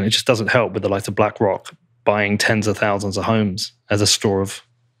BlackRock again. It just doesn't help with the likes of BlackRock buying tens of thousands of homes as a store of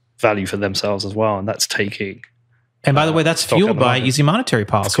value for themselves as well, and that's taking. And by the way, that's fueled by easy monetary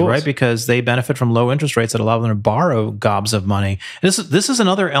policy, right? Because they benefit from low interest rates that allow them to borrow gobs of money. And this is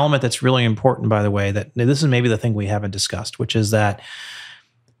another element that's really important, by the way, that this is maybe the thing we haven't discussed, which is that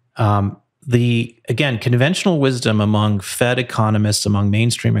conventional wisdom among Fed economists, among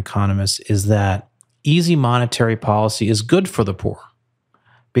mainstream economists, is that easy monetary policy is good for the poor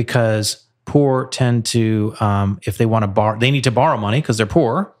because poor tend to, if they want to borrow, they need to borrow money because they're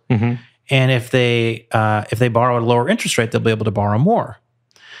poor. And if they borrow at a lower interest rate, they'll be able to borrow more.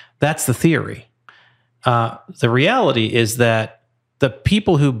 That's the theory. The reality is that the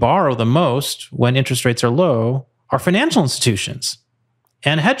people who borrow the most when interest rates are low are financial institutions.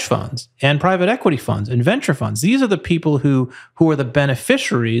 and hedge funds and private equity funds and venture funds. These are the people who are the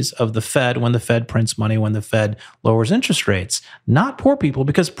beneficiaries of the Fed when the Fed prints money, when the Fed lowers interest rates, not poor people,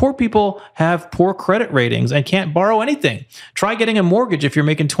 because poor people have poor credit ratings and can't borrow anything. Try getting a mortgage if you're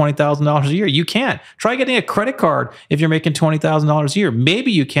making $20,000 a year. You can't. Try getting a credit card if you're making $20,000 a year.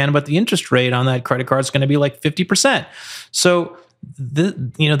 Maybe you can, but the interest rate on that credit card is going to be like 50%. So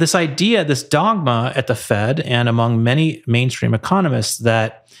this idea, this dogma at the Fed and among many mainstream economists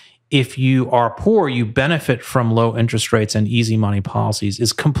that if you are poor, you benefit from low interest rates and easy money policies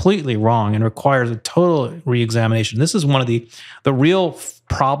is completely wrong and requires a total reexamination. This is one of the real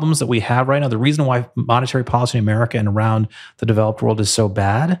problems that we have right now. The reason why monetary policy in America and around the developed world is so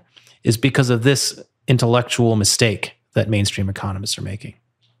bad is because of this intellectual mistake that mainstream economists are making.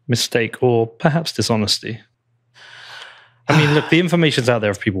 Mistake or perhaps dishonesty. I mean, look, the information's out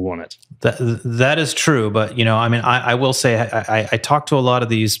there if people want it. That is true, but I will say I talk to a lot of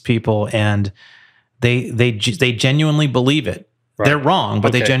these people, and they genuinely believe it. Right. They're wrong,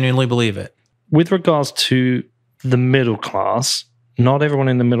 but they genuinely believe it. With regards to the middle class, not everyone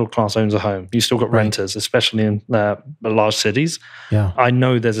in the middle class owns a home. You still got renters, especially in large cities. Yeah, I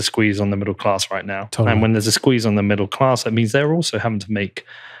know there's a squeeze on the middle class right now, totally. And when there's a squeeze on the middle class, that means they're also having to make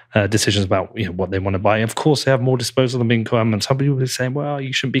decisions about what they want to buy. Of course, they have more disposable income, and some people are saying, "Well,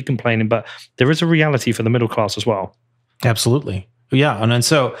 you shouldn't be complaining," but there is a reality for the middle class as well. Absolutely, yeah, and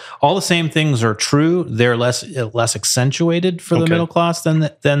so all the same things are true. They're less accentuated for the middle class than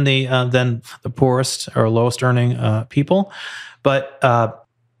the poorest or lowest earning people, but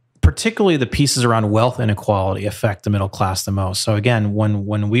particularly the pieces around wealth inequality affect the middle class the most. So again,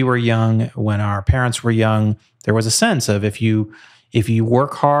 when we were young, when our parents were young, there was a sense of if you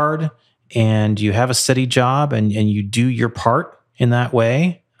work hard and you have a steady job and you do your part in that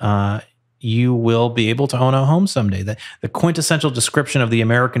way, you will be able to own a home someday. The quintessential description of the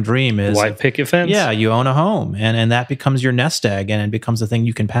American dream is white picket fence. Yeah, you own a home, and that becomes your nest egg, and it becomes a thing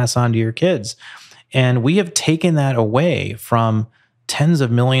you can pass on to your kids. And we have taken that away from tens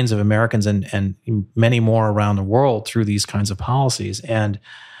of millions of Americans and many more around the world through these kinds of policies. And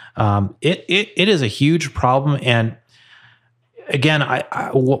it is a huge problem. And again,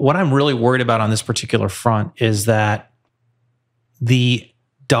 what I'm really worried about on this particular front is that the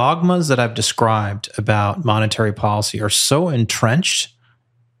dogmas that I've described about monetary policy are so entrenched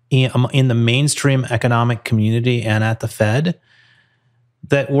in the mainstream economic community and at the Fed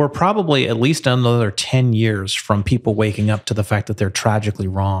that we're probably at least another 10 years from people waking up to the fact that they're tragically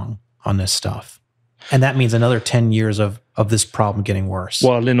wrong on this stuff. And that means another 10 years of this problem getting worse.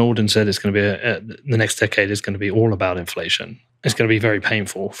 Well, Lynn Alden said it's going to be the next decade is going to be all about inflation. It's going to be very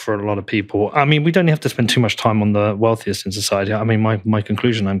painful for a lot of people. I mean, we don't have to spend too much time on the wealthiest in society. I mean, my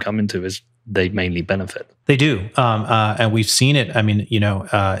conclusion I'm coming to is they mainly benefit. They do. And we've seen it. I mean,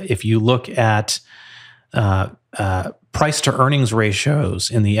 if you look at price to earnings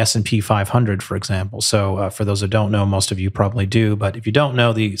ratios in the S&P 500, for example. So for those who don't know, most of you probably do, but if you don't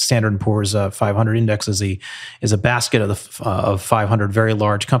know, the Standard & Poor's 500 index is a basket of 500 very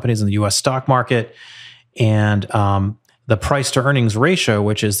large companies in the U.S. stock market. And the price to earnings ratio,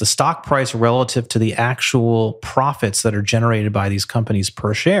 which is the stock price relative to the actual profits that are generated by these companies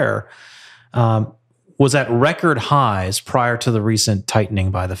per share, was at record highs prior to the recent tightening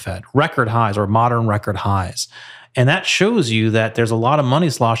by the Fed. Record highs, or modern record highs. And that shows you that there's a lot of money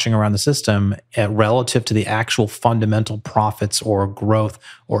sloshing around the system relative to the actual fundamental profits or growth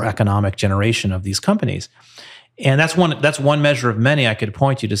or economic generation of these companies. And that's one measure of many I could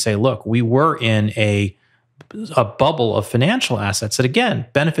point you to say, look, we were in a bubble of financial assets that, again,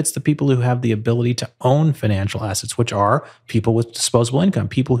 benefits the people who have the ability to own financial assets, which are people with disposable income,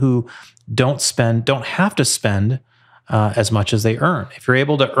 people who don't have to spend as much as they earn. If you're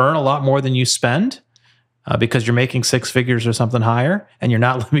able to earn a lot more than you spend, because you're making six figures or something higher, and you're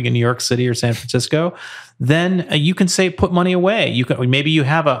not living in New York City or San Francisco, then you can put money away. Maybe you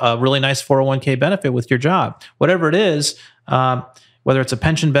have a really nice 401k benefit with your job, whatever it is, whether it's a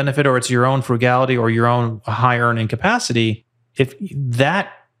pension benefit or it's your own frugality or your own high earning capacity. If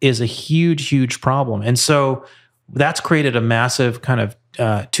that is a huge, huge problem, and so that's created a massive kind of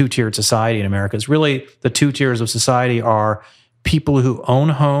two-tiered society in America. It's really the two tiers of society are people who own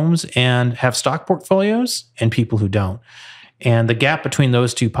homes and have stock portfolios and people who don't. And the gap between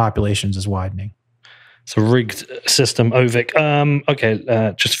those two populations is widening. It's a rigged system, Ovik.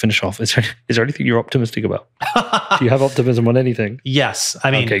 Okay, just to finish off, is there anything you're optimistic about? Do you have optimism on anything? Yes,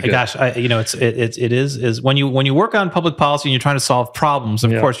 I mean, gosh, it is when you work on public policy and you're trying to solve problems.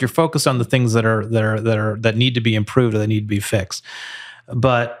 Of course, you're focused on the things that need to be improved or that need to be fixed.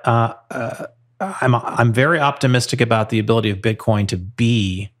 But I'm very optimistic about the ability of Bitcoin to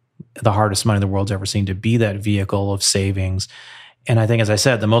be the hardest money the world's ever seen, to be that vehicle of savings. And I think, as I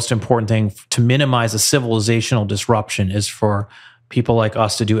said, the most important thing to minimize a civilizational disruption is for people like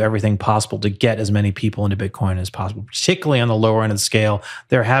us to do everything possible to get as many people into Bitcoin as possible, particularly on the lower end of the scale.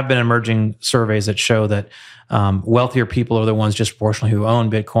 There have been emerging surveys that show that wealthier people are the ones disproportionately who own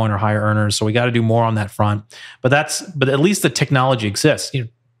Bitcoin or higher earners. So we got to do more on that front. But at least the technology exists.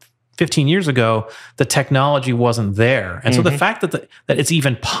 15 years ago, the technology wasn't there. And so the fact that it's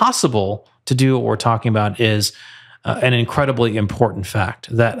even possible to do what we're talking about is an incredibly important fact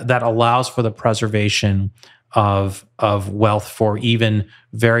that allows for the preservation of wealth for even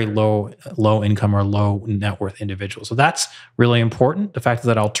very low income or low net worth individuals. So that's really important, the fact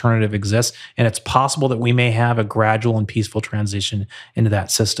that alternative exists, and it's possible that we may have a gradual and peaceful transition into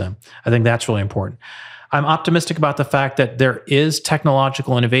that system. I think that's really important. I'm optimistic about the fact that there is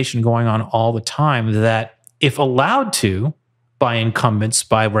technological innovation going on all the time that, if allowed to by incumbents,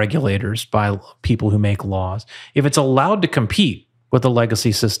 by regulators, by people who make laws, if it's allowed to compete with the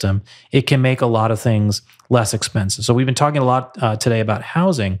legacy system, it can make a lot of things less expensive. So we've been talking a lot today about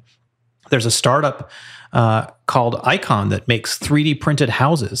housing. There's a startup called Icon that makes 3D printed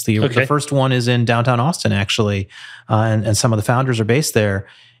houses. The first one is in downtown Austin, actually, and some of the founders are based there.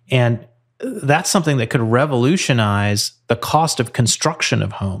 And that's something that could revolutionize the cost of construction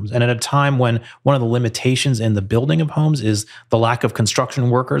of homes. And at a time when one of the limitations in the building of homes is the lack of construction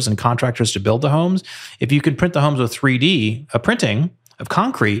workers and contractors to build the homes, if you could print the homes with 3D printing of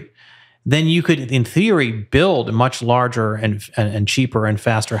concrete, then you could, in theory, build much larger and cheaper and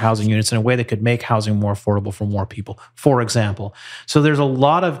faster housing units in a way that could make housing more affordable for more people, for example. So there's a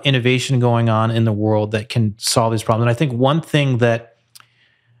lot of innovation going on in the world that can solve these problems. And I think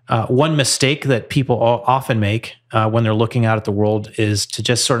one mistake that people often make when they're looking out at the world is to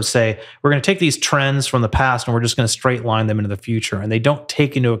just sort of say, we're going to take these trends from the past and we're just going to straight line them into the future. And they don't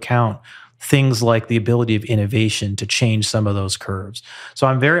take into account things like the ability of innovation to change some of those curves. So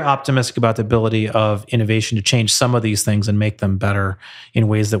I'm very optimistic about the ability of innovation to change some of these things and make them better in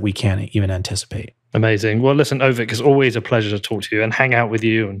ways that we can't even anticipate. Amazing. Well, listen, Avik, it's always a pleasure to talk to you and hang out with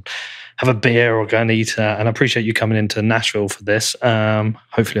you and have a beer or go and eat. And I appreciate you coming into Nashville for this.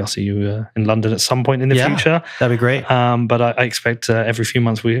 Hopefully I'll see you in London at some point in the future. That'd be great. But I expect every few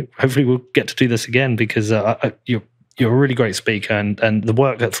months hopefully we'll get to do this again, because you're a really great speaker, and the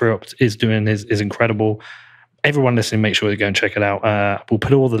work that ThreeUp is doing is incredible. Everyone listening, make sure you go and check it out. We'll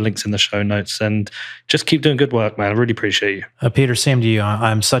put all the links in the show notes, and just keep doing good work, man. I really appreciate you. Peter, same to you.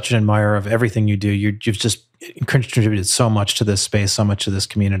 I'm such an admirer of everything you do. You've just contributed so much to this space, so much to this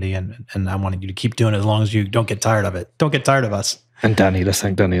community, and I wanted you to keep doing it as long as you don't get tired of it. Don't get tired of us. And Danny, let's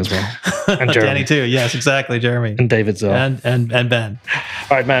thank Danny as well. And Jeremy. Danny too. Yes, exactly. Jeremy. And David as well. And Ben.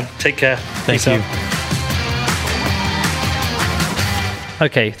 All right, man. Take care. Thank you.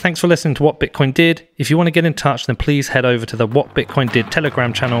 Okay, thanks for listening to What Bitcoin Did. If you want to get in touch, then please head over to the What Bitcoin Did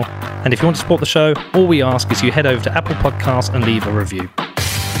Telegram channel. And if you want to support the show, all we ask is you head over to Apple Podcasts and leave a review.